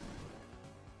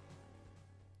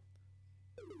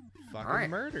 Fucking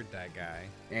murdered that guy.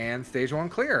 And stage 1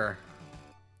 clear.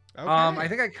 Okay. I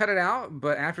think I cut it out,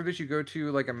 but after this you go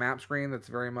to like a map screen that's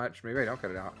very much, maybe I don't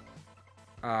cut it out.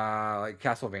 Like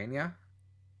Castlevania.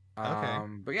 Okay.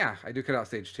 But yeah, I do cut out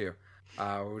stage 2,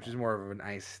 which is more of an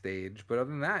ice stage. But other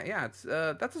than that, yeah, it's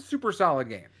that's a super solid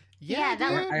game. Yeah,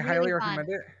 that was I really highly fun. recommend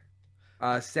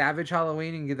it. Savage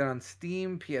Halloween, you can get that on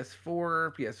Steam,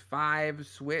 PS4, PS5,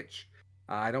 Switch.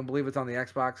 I don't believe it's on the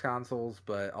Xbox consoles,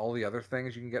 but all the other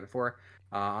things you can get it for.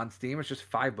 On Steam, it's just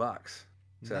 $5.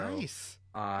 So, nice.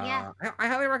 Yeah. I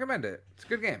highly recommend it. It's a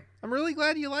good game. I'm really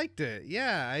glad you liked it.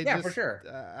 Yeah, for sure.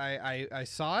 I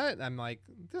saw it. I'm like,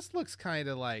 this looks kind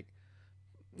of like,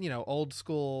 you know, old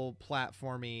school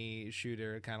platformy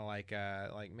shooter, kind of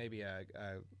like maybe a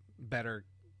better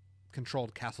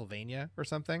controlled Castlevania or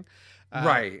something.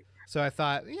 Right. So I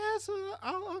thought, yeah, so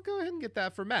I'll go ahead and get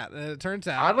that for Matt. And it turns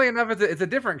out, Oddly enough, it's a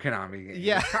different Konami game.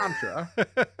 Yeah. It's Contra.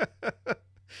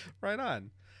 Right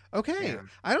on. Okay. Yeah.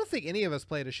 I don't think any of us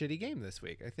played a shitty game this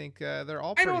week. I think they're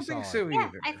all pretty I don't solid. think so Yeah,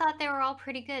 either. I thought they were all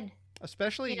pretty good.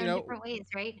 Especially, in different ways,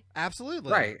 right?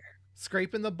 Absolutely. Right.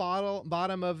 Scraping the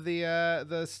bottom of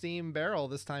the Steam barrel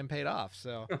this time paid off.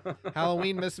 So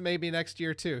Halloweenmas maybe next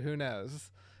year too. Who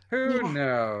knows? Who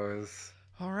knows?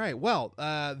 All right. Well,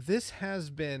 this has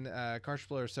been Cartridge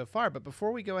Blower so far. But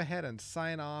before we go ahead and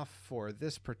sign off for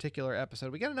this particular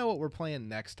episode, we got to know what we're playing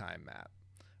next time, Matt.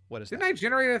 What is Didn't that? I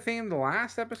generate a theme the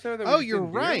last episode? That we Oh, just you're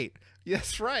didn't do? right.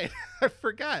 Yes, right. I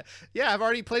forgot. Yeah, I've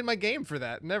already played my game for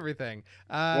that and everything.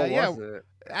 What was it?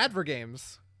 Adver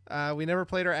games. We never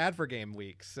played our Adver game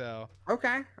week, so.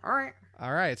 Okay.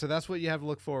 All right. So that's what you have to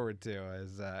look forward to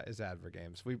is Adver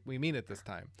games. We mean it this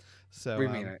time. So We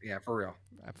mean it. Yeah, for real.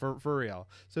 For real.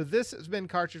 So this has been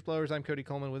Cartridge Blowers. I'm Cody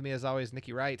Coleman. With me, as always,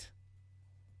 Nikki Wright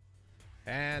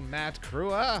and Matt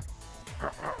Crua.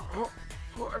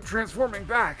 I'm transforming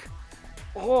back.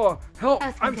 Oh, help!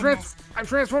 Oh, I'm goodness.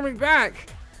 transforming back.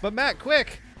 But Matt,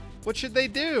 quick! What should they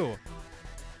do?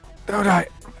 Don't die.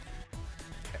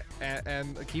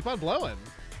 And keep on blowing.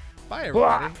 Bye,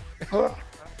 everybody.